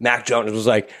at Mac Jones and was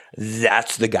like,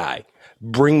 that's the guy.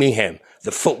 Bring me him.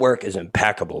 The footwork is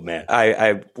impeccable, man.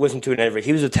 I listened to an interview.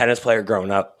 He was a tennis player growing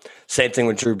up. Same thing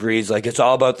with Drew Brees. Like, it's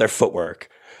all about their footwork.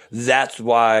 That's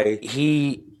why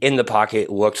he, in the pocket,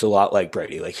 looks a lot like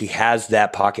Brady. Like, he has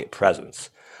that pocket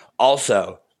presence.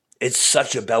 Also, it's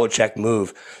such a Belichick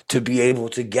move to be able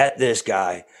to get this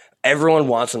guy. Everyone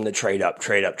wants him to trade up.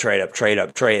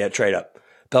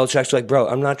 Belichick's like, bro,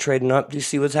 I'm not trading up. Do you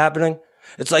see what's happening?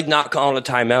 It's like not calling a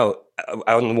timeout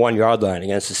on the 1 yard line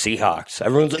against the Seahawks.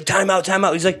 Everyone's like,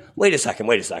 timeout. He's like, wait a second.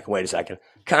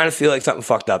 Kind of feel like something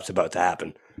fucked up's about to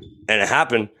happen. And it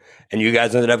happened, and you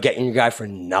guys ended up getting your guy for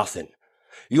nothing.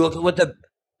 You look at what the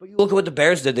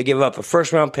Bears did. They gave up a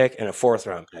 1st round pick and a 4th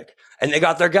round pick, and they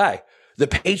got their guy. The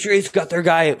Patriots got their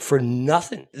guy for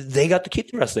nothing. They got to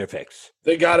keep the rest of their picks.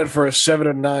 They got it for a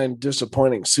 7-9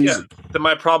 disappointing season. Yeah. Then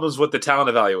my problem's with the talent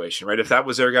evaluation, right? If that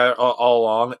was their guy all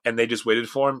along and they just waited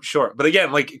for him, sure. But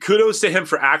again, like, kudos to him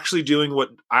for actually doing what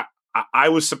I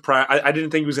was surprised. I didn't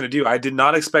think he was going to do. I did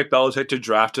not expect Belichick to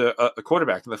draft a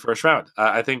quarterback in the 1st round.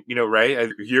 I think,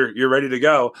 Ray, you're ready to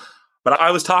go. But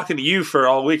I was talking to you for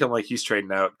all week. I'm like, he's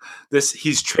trading out.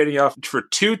 He's trading off for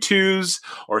 2 2s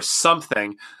or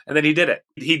something. And then he did it.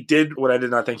 He did what I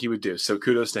did not think he would do. So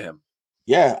kudos to him.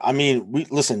 Yeah, I mean,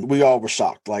 we all were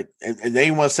shocked. Like, if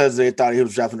anyone says they thought he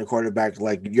was drafting a quarterback,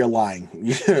 like, you're lying.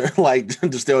 Like,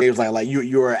 the still he was like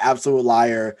you're an absolute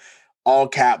liar, all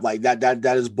cap. Like that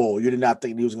is bull. You did not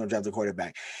think he was going to draft a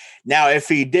quarterback. Now, if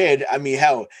he did, I mean,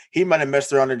 hell, he might have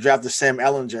messed around and drafted Sam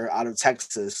Ehlinger out of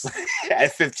Texas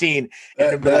at 15,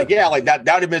 and be like, yeah, like that'd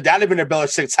have been a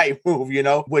Belichick type move,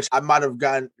 which I might have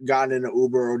gone in an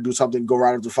Uber or do something, go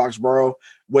right up to Foxborough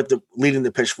with leading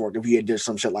the pitchfork if he had did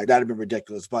some shit like that. It'd been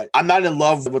ridiculous. But I'm not in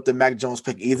love with the Mac Jones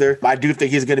pick either. I do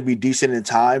think he's going to be decent in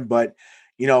time, but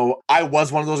I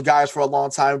was one of those guys for a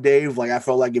long time, Dave. Like, I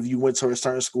felt like if you went to a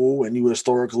certain school and you were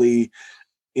historically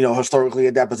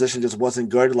at that position just wasn't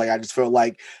good. Like, I just felt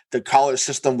like the college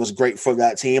system was great for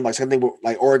that team. Like, same thing with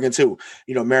like Oregon too.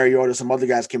 Mariota, some other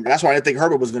guys came. That's why I didn't think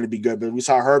Herbert was going to be good, but we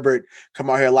saw Herbert come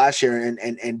out here last year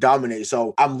and dominate.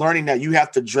 So I'm learning that you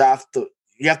have to draft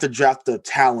the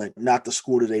talent, not the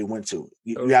school that they went to.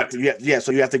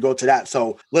 So you have to go to that.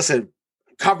 So listen,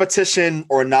 competition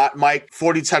or not, Mike,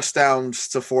 40 touchdowns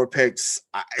to 4 picks.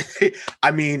 I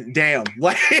mean, damn,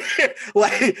 like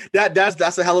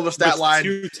that's a hell of a stat line.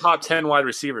 2 top 10 wide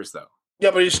receivers, though. Yeah,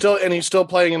 but he's still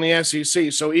playing in the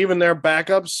SEC. So even their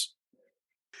backups.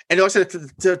 And also to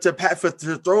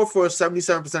throw for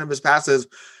 77% of his passes,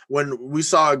 when we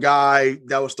saw a guy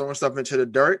that was throwing stuff into the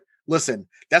dirt, listen,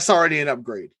 that's already an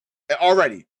upgrade.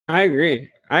 Already. I agree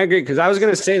because I was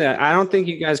going to say that I don't think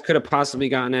you guys could have possibly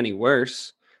gotten any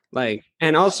worse. Like,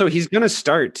 and also he's going to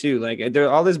start too. Like, there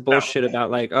all this bullshit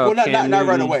about like, oh, well, not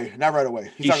right away. Not right away.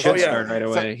 He should start right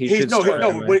away. He should start right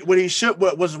away.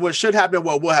 What should happen?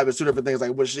 Well, we'll have two different things.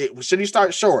 Like, should he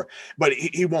start? Sure, but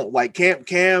he won't. Like Cam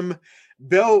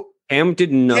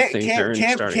did nothing.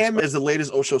 Cam is the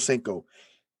latest Ocho Cinco.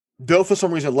 Bill, for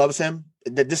some reason, loves him.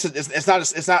 It's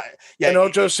not. Yeah, and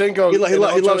Ocho Cinco. He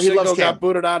loves Cam. Got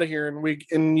booted out of here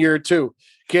in year 2.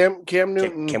 Cam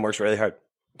Newton. Cam works really hard.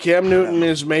 Cam Newton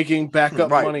is making backup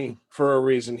money for a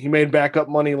reason. He made backup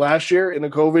money last year in the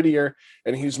COVID year,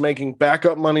 and he's making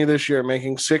backup money this year,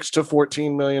 making $6 to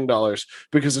 $14 million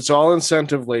because it's all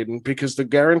incentive laden, because the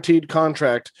guaranteed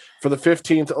contract for the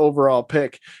 15th overall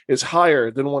pick is higher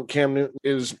than what Cam Newton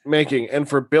is making. And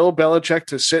for Bill Belichick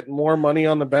to sit more money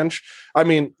on the bench, I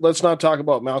mean, let's not talk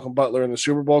about Malcolm Butler in the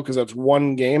Super Bowl because that's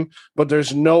one game, but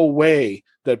there's no way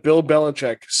that Bill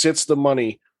Belichick sits the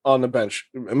money on the bench.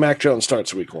 Mac Jones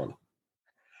starts week 1.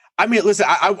 I mean, listen,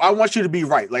 I want you to be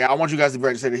right. Like, I want you guys to be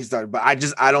right to say that he started, but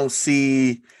I don't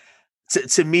see.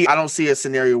 To me, I don't see a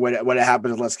scenario where that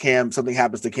happens unless something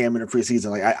happens to Cam in the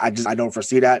preseason. Like, I don't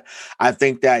foresee that. I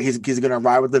think that he's going to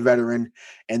ride with the veteran,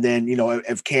 and then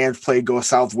if Cam's play goes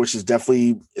south, which is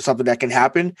definitely something that can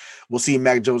happen, we'll see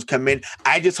Mac Jones come in.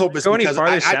 I just hope it's going because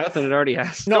farther south than it already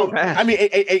has. No, I mean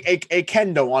it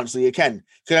can though. Honestly, it can.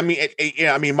 Because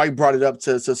I mean, Mike brought it up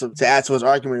to add to his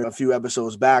argument a few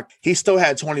episodes back. He still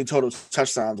had 20 total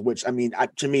touchdowns, which I mean,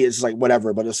 to me, it's like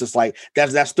whatever. But it's just like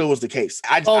that still was the case.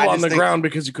 I on the ground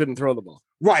because he couldn't throw the ball.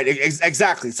 Right,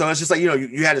 exactly. So it's just like, you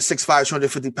had a 6'5",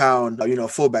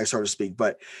 250-pound, fullback, so to speak.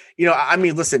 But, I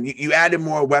mean, listen, you added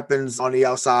more weapons on the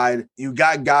outside. You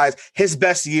got guys. His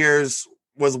best years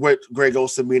was with Greg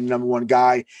Olsen being the number one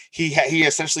guy. He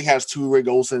essentially has 2 Greg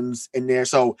Olsens in there.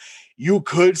 So you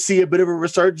could see a bit of a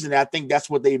resurgence, and I think that's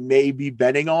what they may be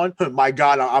betting on. My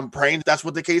God, I'm praying that's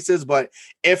what the case is. But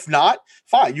if not,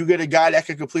 fine. You get a guy that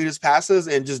can complete his passes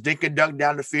and just dink and dunk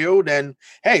down the field, and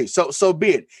hey, so be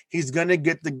it. He's not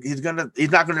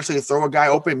gonna necessarily throw a guy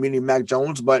open, meaning Mac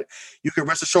Jones, but you can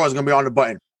rest assured he's gonna be on the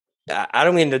button. I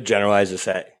don't mean to generalize this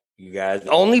at you guys.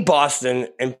 Only Boston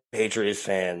and Patriots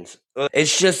fans.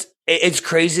 It's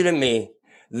crazy to me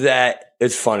that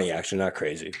it's funny, actually, not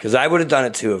crazy, because I would have done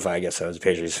it too if I guess I was a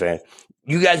Patriots fan.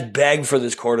 You guys begged for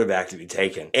this quarterback to be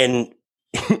taken, and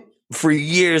for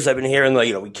years I've been hearing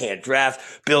we can't draft.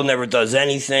 Bill never does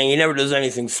anything. He never does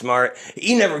anything smart.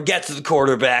 He never gets to the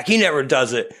quarterback. He never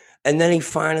does it, and then he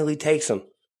finally takes him.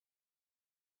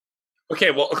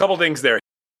 Okay, well, a couple things there.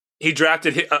 He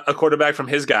drafted a quarterback from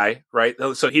his guy, right?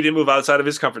 So he didn't move outside of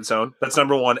his comfort zone. That's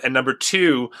number one. And number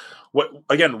two, what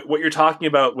you're talking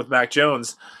about with Mac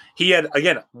Jones, he had,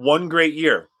 again, 1 great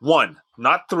year. 1,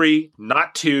 not 3,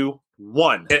 not 2,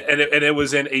 1. And it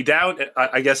was in a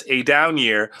down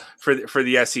year for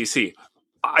the SEC.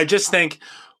 I just think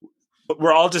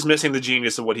we're all just missing the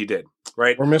genius of what he did,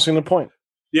 right? We're missing the point.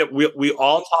 Yeah, we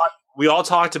all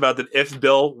talked about that if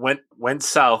Bill went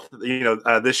south,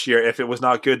 this year, if it was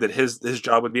not good, that his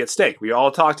job would be at stake. We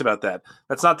all talked about that.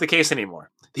 That's not the case anymore.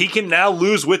 He can now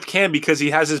lose with Cam because he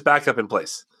has his backup in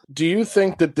place. do you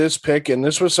think that this pick, and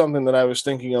this was something that I was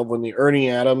thinking of when the Ernie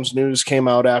Adams news came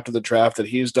out after the draft, that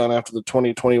he's done after the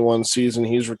 2021 season,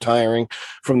 he's retiring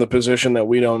from the position that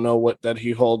we don't know that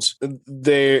he holds.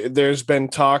 There's been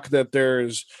talk that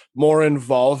there's more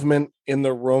involvement in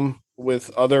the room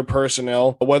with other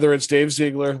personnel, whether it's Dave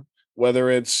Ziegler, whether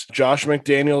it's Josh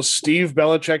McDaniels, Steve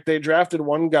Belichick. They drafted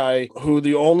one guy who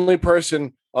the only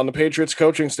person on the Patriots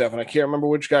coaching staff, and I can't remember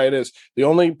which guy it is, the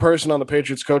only person on the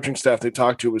Patriots coaching staff they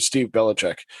talked to was Steve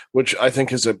Belichick, which I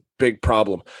think is a big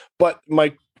problem. But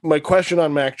my question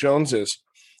on Mac Jones is,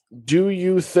 do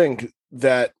you think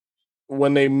that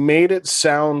when they made it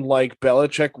sound like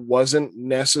Belichick wasn't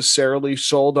necessarily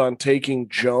sold on taking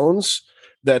Jones,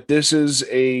 that this is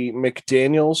a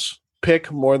McDaniels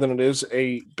pick more than it is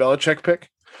a Belichick pick?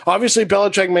 Obviously,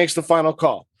 Belichick makes the final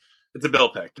call. It's a Bill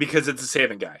pick because it's a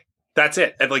saving guy. That's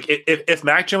it. And like if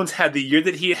Mac Jones had the year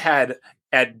that he had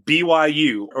at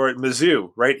BYU or at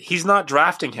Mizzou, right? He's not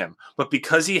drafting him, but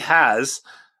because he has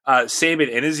Saban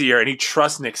in his ear and he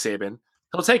trusts Nick Saban,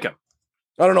 he'll take him.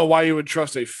 I don't know why you would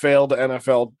trust a failed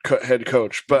NFL head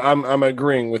coach, but I'm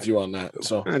agreeing with you on that.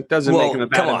 So it doesn't make him a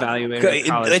bad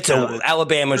evaluator.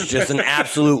 Alabama's just an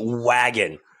absolute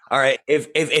wagon. All right,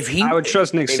 if he, I would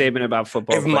trust Nick Saban about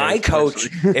football. If my coach,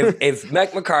 if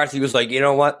Mike McCarthy was like, you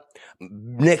know what,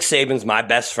 Nick Saban's my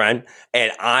best friend,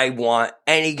 and I want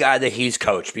any guy that he's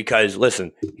coached because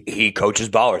listen, he coaches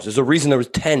ballers. There's a reason there was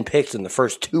 10 picks in the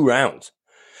first 2 rounds.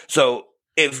 So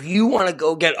if you want to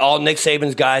go get all Nick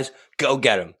Saban's guys, go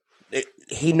get him.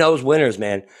 He knows winners,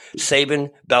 man.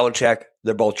 Saban, Belichick,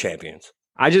 they're both champions.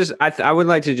 I would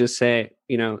like to just say,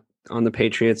 on the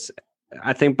Patriots,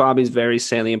 I think Bobby's very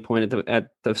salient point at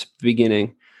the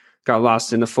beginning got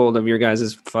lost in the fold of your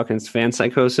guys' fucking fan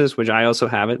psychosis, which I also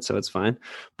have it, so it's fine.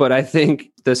 But I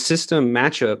think the system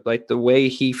matchup, like the way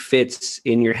he fits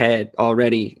in your head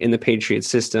already in the Patriots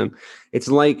system, it's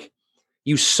like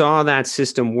you saw that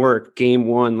system work game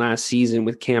 1 last season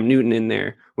with Cam Newton in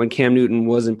there when Cam Newton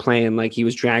wasn't playing like he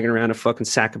was dragging around a fucking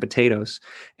sack of potatoes.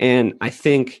 And I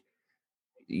think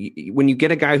when you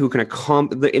get a guy who can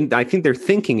I think their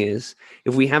thinking is,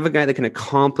 if we have a guy that can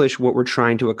accomplish what we're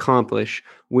trying to accomplish,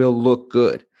 we'll look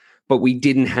good. But we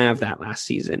didn't have that last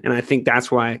season. And I think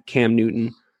that's why Cam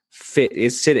Newton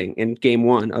is sitting in game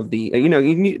 1 of the,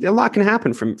 a lot can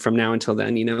happen from now until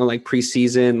then, like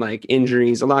preseason, like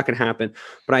injuries, a lot can happen.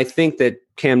 But I think that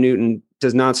Cam Newton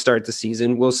does not start the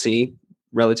season. We'll see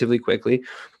relatively quickly.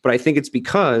 But I think it's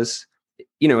because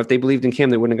if they believed in Cam,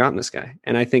 they wouldn't have gotten this guy.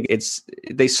 And I think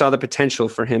they saw the potential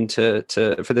for him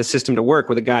for the system to work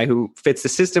with a guy who fits the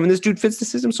system. And this dude fits the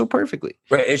system so perfectly.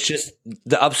 Right. It's just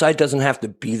the upside doesn't have to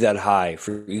be that high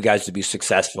for you guys to be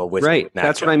successful with. Right.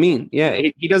 That's what I mean. Yeah.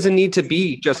 He doesn't need to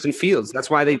be Justin Fields. That's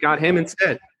why they got him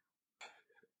instead.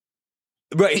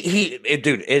 Right.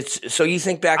 Dude, it's so you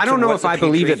think back. I don't know if I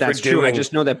believe that that's true. I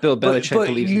just know that Bill Belichick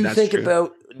believes that's true. You think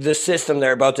about the system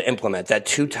they're about to implement, that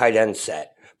 2 tight end set.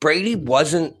 Brady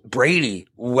wasn't Brady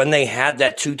when they had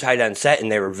that 2 tight end set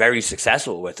and they were very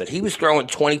successful with it. He was throwing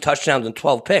 20 touchdowns and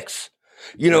 12 picks.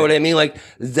 You know what I mean? Like,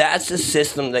 that's a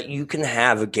system that you can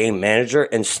have a game manager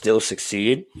and still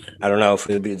succeed. I don't know if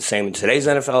it would be the same in today's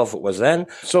NFL if it was then.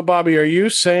 So, Bobby, are you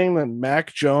saying that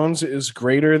Mac Jones is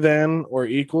greater than or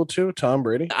equal to Tom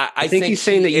Brady? I think he's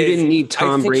saying that you didn't need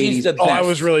Tom Brady. I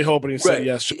was really hoping he said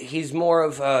yes. He's more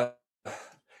of a...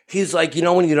 He's like,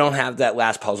 when you don't have that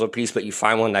last puzzle piece, but you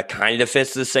find one that kind of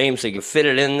fits the same, so you can fit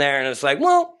it in there, and it's like,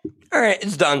 well, all right,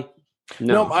 it's done.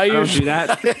 No, I don't do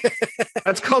that.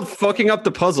 That's called fucking up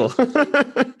the puzzle.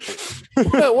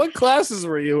 What classes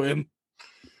were you in?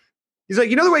 He's like,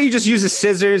 the way you just use the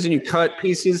scissors and you cut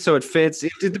pieces so it fits?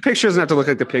 The picture doesn't have to look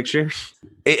like the picture.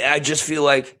 I just feel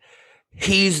like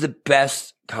he's the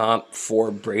best comp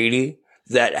for Brady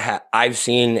that I've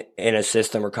seen in a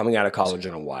system or coming out of college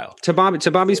in a while. To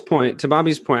Bobby's point,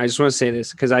 I just want to say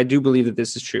this because I do believe that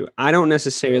this is true. I don't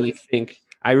necessarily think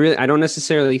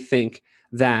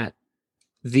that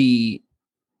the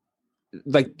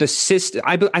system.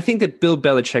 I think that Bill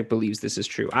Belichick believes this is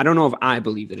true. I don't know if I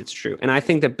believe that it's true. And I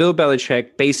think that Bill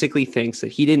Belichick basically thinks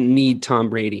that he didn't need Tom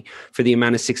Brady for the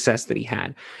amount of success that he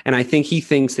had. And I think he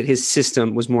thinks that his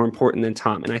system was more important than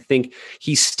Tom. And I think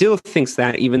he still thinks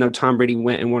that, even though Tom Brady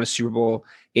went and won a Super Bowl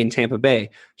in Tampa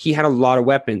Bay, he had a lot of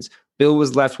weapons. Bill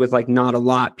was left with not a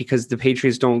lot because the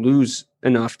Patriots don't lose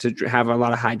enough to have a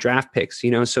lot of high draft picks,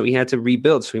 so he had to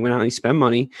rebuild. So he went out and he spent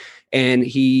money, and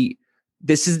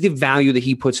this is the value that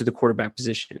he puts at the quarterback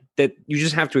position, that you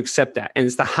just have to accept that. And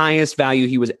it's the highest value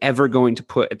he was ever going to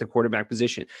put at the quarterback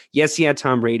position. Yes, he had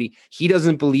Tom Brady. He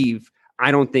doesn't believe,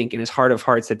 I don't think in his heart of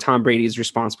hearts that Tom Brady is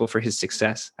responsible for his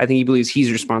success. I think he believes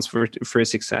he's responsible for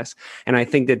his success. And I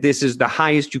think that this is the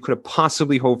highest you could have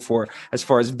possibly hoped for as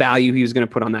far as value he was going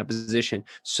to put on that position.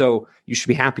 So you should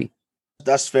be happy.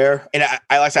 That's fair. And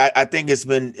I think it's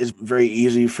very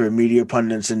easy for media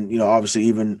pundits and, obviously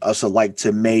even us alike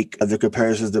to make the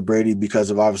comparisons to Brady because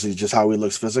of obviously just how he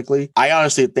looks physically. I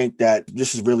honestly think that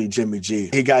this is really Jimmy G.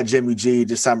 He got Jimmy G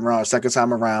this time around, second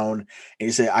time around. And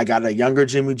he said, I got a younger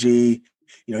Jimmy G.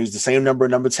 He's the same number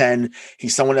 10.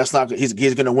 He's someone that's he's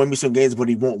going to win me some games, but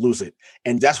he won't lose it.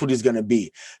 And that's what he's going to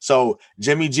be. So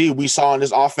Jimmy G, we saw in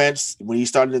this offense when he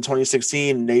started in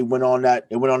 2016, they went on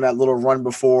that little run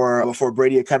before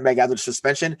Brady had come back after the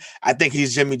suspension. I think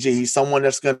he's Jimmy G. He's someone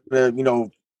that's going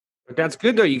to, But that's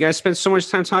good though. You guys spent so much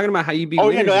time talking about how you beat.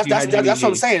 Oh yeah, no, that's what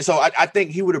I'm saying. So I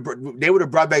think they would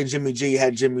have brought back Jimmy G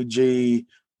had Jimmy G,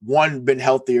 one, been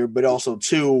healthier, but also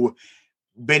two,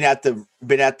 been at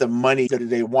the money that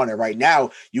they wanted. Right now,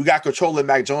 you got control of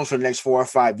Mac Jones for the next 4 or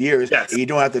 5 years. Yes. And you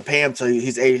don't have to pay him till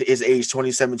his age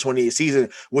 27, 28 season,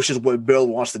 which is what Bill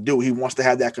wants to do. He wants to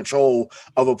have that control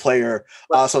of a player.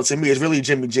 So to me, it's really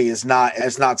Jimmy G. It's not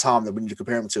Tom that we need to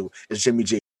compare him to. It's Jimmy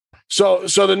G. So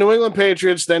the New England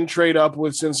Patriots then trade up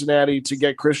with Cincinnati to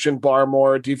get Christian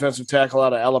Barmore, defensive tackle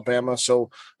out of Alabama.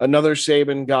 So another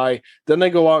Saban guy. Then they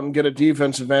go out and get a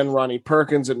defensive end, Ronnie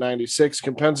Perkins at 96,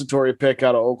 compensatory pick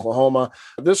out of Oklahoma.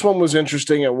 This one was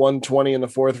interesting at 120 in the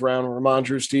fourth round,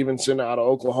 Ramondre Stevenson out of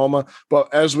Oklahoma.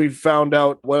 But as we found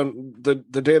out when the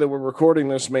day that we're recording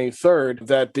this, May 3rd,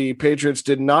 that the Patriots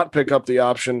did not pick up the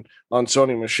option on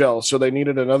Sony Michel. So they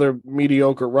needed another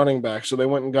mediocre running back. So they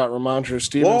went and got Ramondre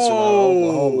Stevenson.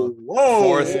 Whoa.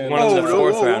 One of the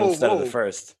fourth round instead of the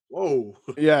first. Whoa.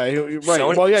 Yeah, right. He won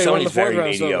the fourth round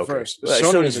instead of the first.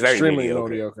 Sony's very extremely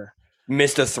mediocre.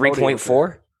 Missed a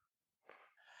 3.4.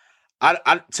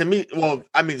 To me,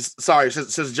 sorry,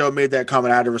 since Joe made that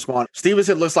comment, I had to respond.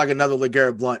 Stevenson looks like another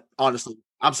LeGarrette Blount, honestly.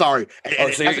 I'm sorry.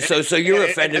 So you're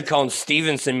offended calling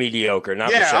Stevenson mediocre,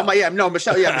 not Michel.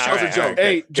 Michel. Yeah, Michel's a joke.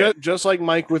 Hey, just like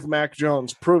Mike with Mac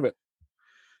Jones, prove it.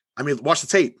 Watch the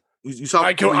tape. You saw.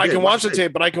 I can watch the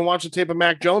tape, but I can watch the tape of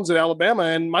Mac Jones at Alabama,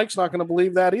 and Mike's not going to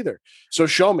believe that either. So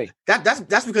show me.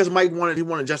 That's because Mike wanted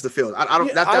Justin Fields. I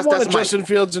wanted Justin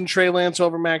Fields and Trey Lance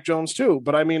over Mac Jones too.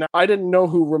 But I didn't know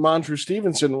who Ramondre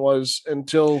Stevenson was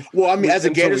until. Well, as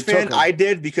a Gators fan, I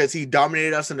did because he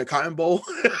dominated us in the Cotton Bowl.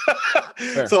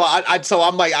 So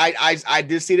I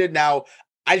did see that. Now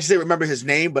I just didn't remember his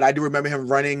name, but I do remember him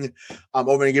running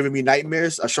over and giving me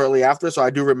nightmares shortly after. So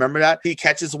I do remember that. He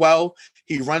catches well.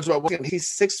 He runs well.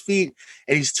 He's 6 feet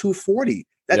and he's 240.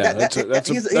 That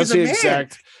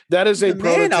is a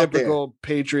prototypical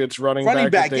Patriots running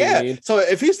back. Need. So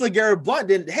if he's LeGarrette Blount,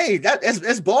 then hey,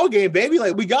 that's ball game, baby.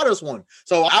 Like we got us one.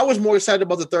 So I was more excited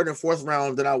about the third and fourth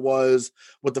round than I was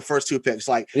with the first two picks.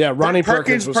 Ronnie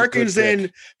Perkins and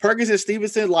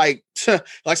Stevenson. Like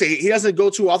I say, he doesn't go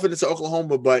too often into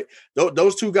Oklahoma, but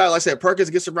those two guys, like I said, Perkins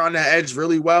gets around that edge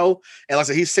really well, and like I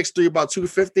said, he's 6'3", about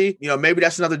 250. Maybe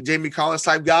that's another Jamie Collins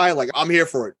type guy. Like I'm here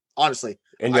for it, honestly.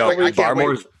 And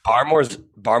Barmore's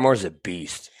a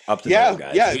beast up the middle,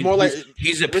 guys. Yeah, more like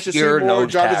he's a pure no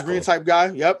Jarvis Green type guy.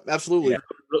 Yep, absolutely. Yeah.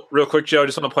 Real quick, Joe, I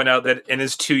just want to point out that in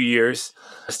his 2 years,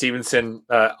 Stevenson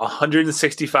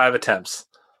 165 attempts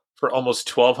for almost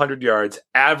 1,200 yards,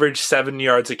 average 7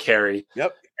 yards a carry.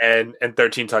 Yep, and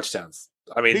 13 touchdowns.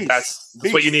 I mean, that's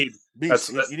what you need. You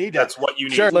need that. That's what you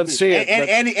need. Sure, let's see it.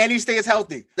 And he stays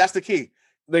healthy. That's the key.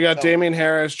 They got Damian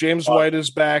Harris, James White is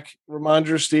back,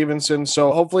 Ramondre Stevenson.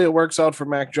 So hopefully it works out for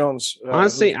Mac Jones.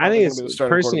 Honestly, I think it's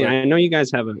personally. I know you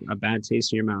guys have a bad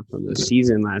taste in your mouth from the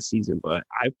season last season, but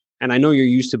I know you're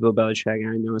used to Bill Belichick, and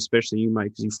I know especially you,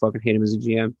 Mike, because you fucking hate him as a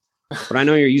GM. But I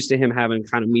know you're used to him having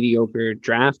kind of mediocre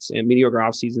drafts and mediocre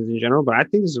off seasons in general. But I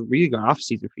think this is a really good off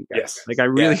season for you guys. Yes. Like I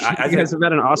really, you guys have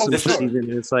had an awesome season. And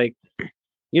it's like.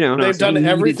 They've done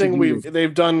everything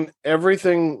they've done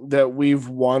everything that we've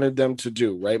wanted them to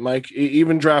do, right, Mike?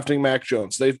 Even drafting Mac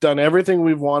Jones. They've done everything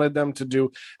we've wanted them to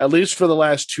do, at least for the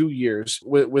last 2 years,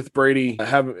 with Brady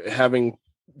having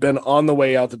been on the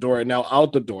way out the door and now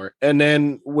out the door. And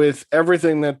then with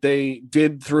everything that they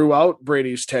did throughout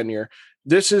Brady's tenure,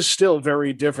 this is still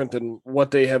very different than what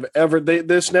they have ever.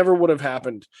 This never would have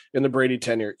happened in the Brady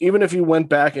tenure. Even if he went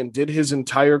back and did his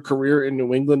entire career in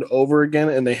New England over again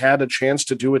and they had a chance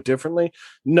to do it differently,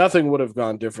 nothing would have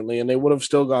gone differently and they would have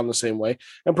still gone the same way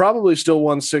and probably still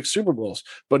won 6 Super Bowls.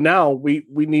 But now we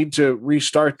need to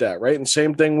restart that, right? And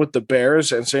same thing with the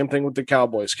Bears and same thing with the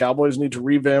Cowboys. Cowboys need to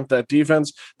revamp that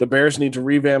defense. The Bears need to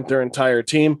revamp their entire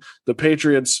team. The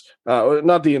Patriots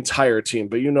not the entire team,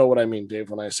 but you know what I mean, Dave,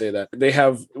 when I say that. They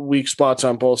have weak spots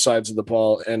on both sides of the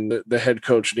ball, and the head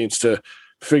coach needs to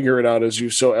figure it out, as you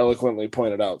so eloquently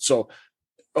pointed out. So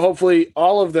hopefully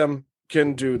all of them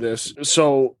can do this.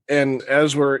 So, and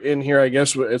as we're in here, I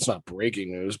guess it's not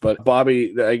breaking news, but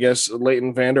Bobby, I guess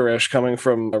Leighton Vander Esch coming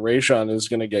from Rayshon is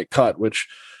going to get cut, which,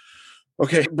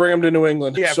 okay, bring him to New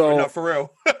England. Yeah, so for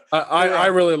real. I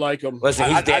really like him. Listen,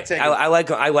 I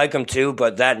like him too,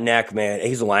 but that neck, man,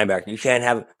 he's a linebacker. You can't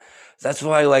have. That's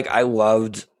why, I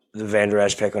loved the Vander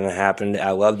Esch pick when it happened.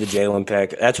 I love the Jalen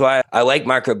pick. That's why I like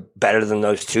Marker better than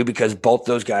those two, because both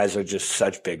those guys are just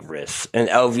such big risks. And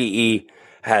LVE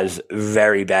has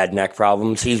very bad neck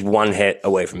problems. He's one hit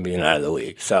away from being out of the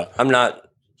league. So I'm not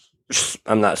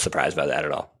surprised by that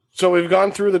at all. So we've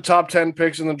gone through the top 10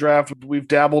 picks in the draft. We've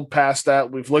dabbled past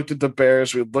that. We've looked at the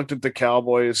Bears. We've looked at the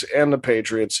Cowboys and the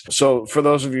Patriots. So for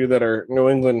those of you that are New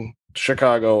England,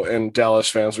 Chicago, and Dallas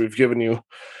fans, we've given you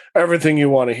everything you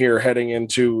want to hear heading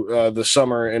into the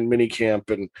summer and mini camp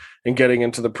and getting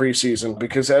into the preseason,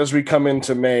 because as we come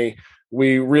into May,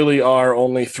 we really are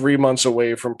only 3 months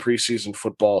away from preseason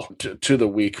football to the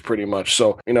week, pretty much.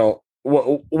 So,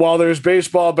 while there's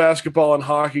baseball, basketball, and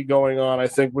hockey going on, I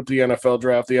think with the NFL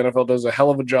draft, the NFL does a hell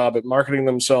of a job at marketing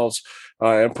themselves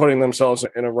and putting themselves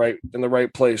in the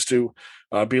right place to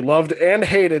be loved and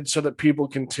hated so that people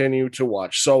continue to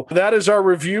watch. So that is our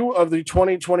review of the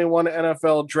 2021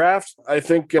 NFL draft. I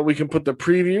think we can put the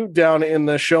preview down in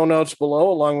the show notes below,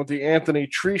 along with the Anthony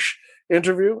Treesh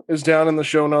interview is down in the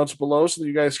show notes below, so that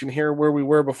you guys can hear where we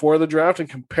were before the draft and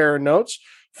compare notes.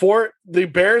 For the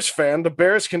Bears fan, the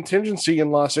Bears contingency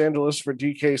in Los Angeles for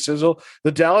DK Sizzle,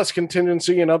 the Dallas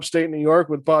contingency in upstate New York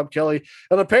with Bob Kelly,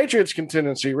 and the Patriots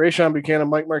contingency, Rayshon Buchanan,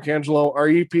 Mike Marcangelo, our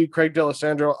EP, Craig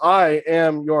D'Alessandro. I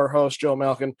am your host, Joe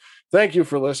Malkin. Thank you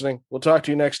for listening. We'll talk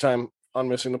to you next time on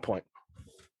Missing the Point.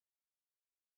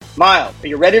 Miles, are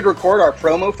you ready to record our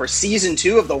promo for Season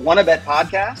 2 of the WannaBet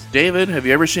podcast? David, have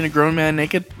you ever seen a grown man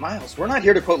naked? Miles, we're not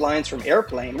here to quote lines from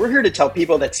Airplane. We're here to tell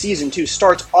people that Season 2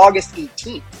 starts August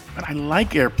 18th. But I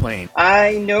like Airplane.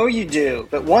 I know you do,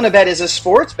 but WannaBet is a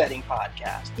sports betting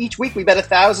podcast. Each week we bet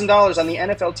 $1,000 on the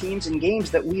NFL teams and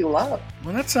games that we love.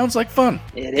 Well, that sounds like fun.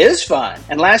 It is fun.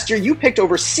 And last year you picked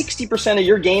over 60% of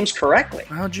your games correctly.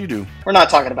 How'd you do? We're not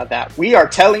talking about that. We are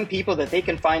telling people that they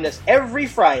can find us every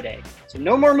Friday. So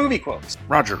no more movie quotes.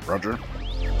 Roger.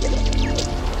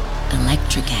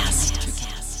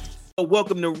 Electricast.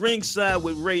 Welcome to Ringside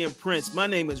with Ray and Prince. My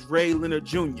name is Ray Leonard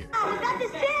Jr. Oh, is that the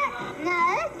set? No,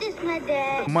 that's just my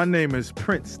dad. My name is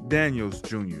Prince Daniels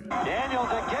Jr. Daniels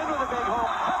again with a big hole.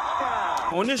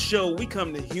 Touchdown. On this show, we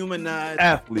come to humanize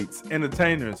athletes,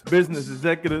 entertainers, business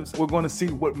executives. We're going to see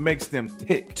what makes them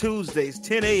tick. Tuesdays,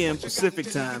 10 a.m.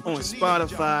 Pacific time on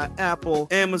Spotify, Apple,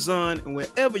 Amazon, and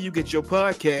wherever you get your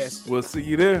podcasts. We'll see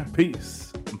you there.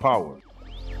 Peace and power.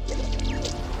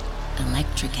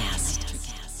 Electricast.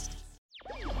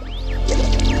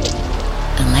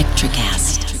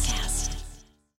 Electricast.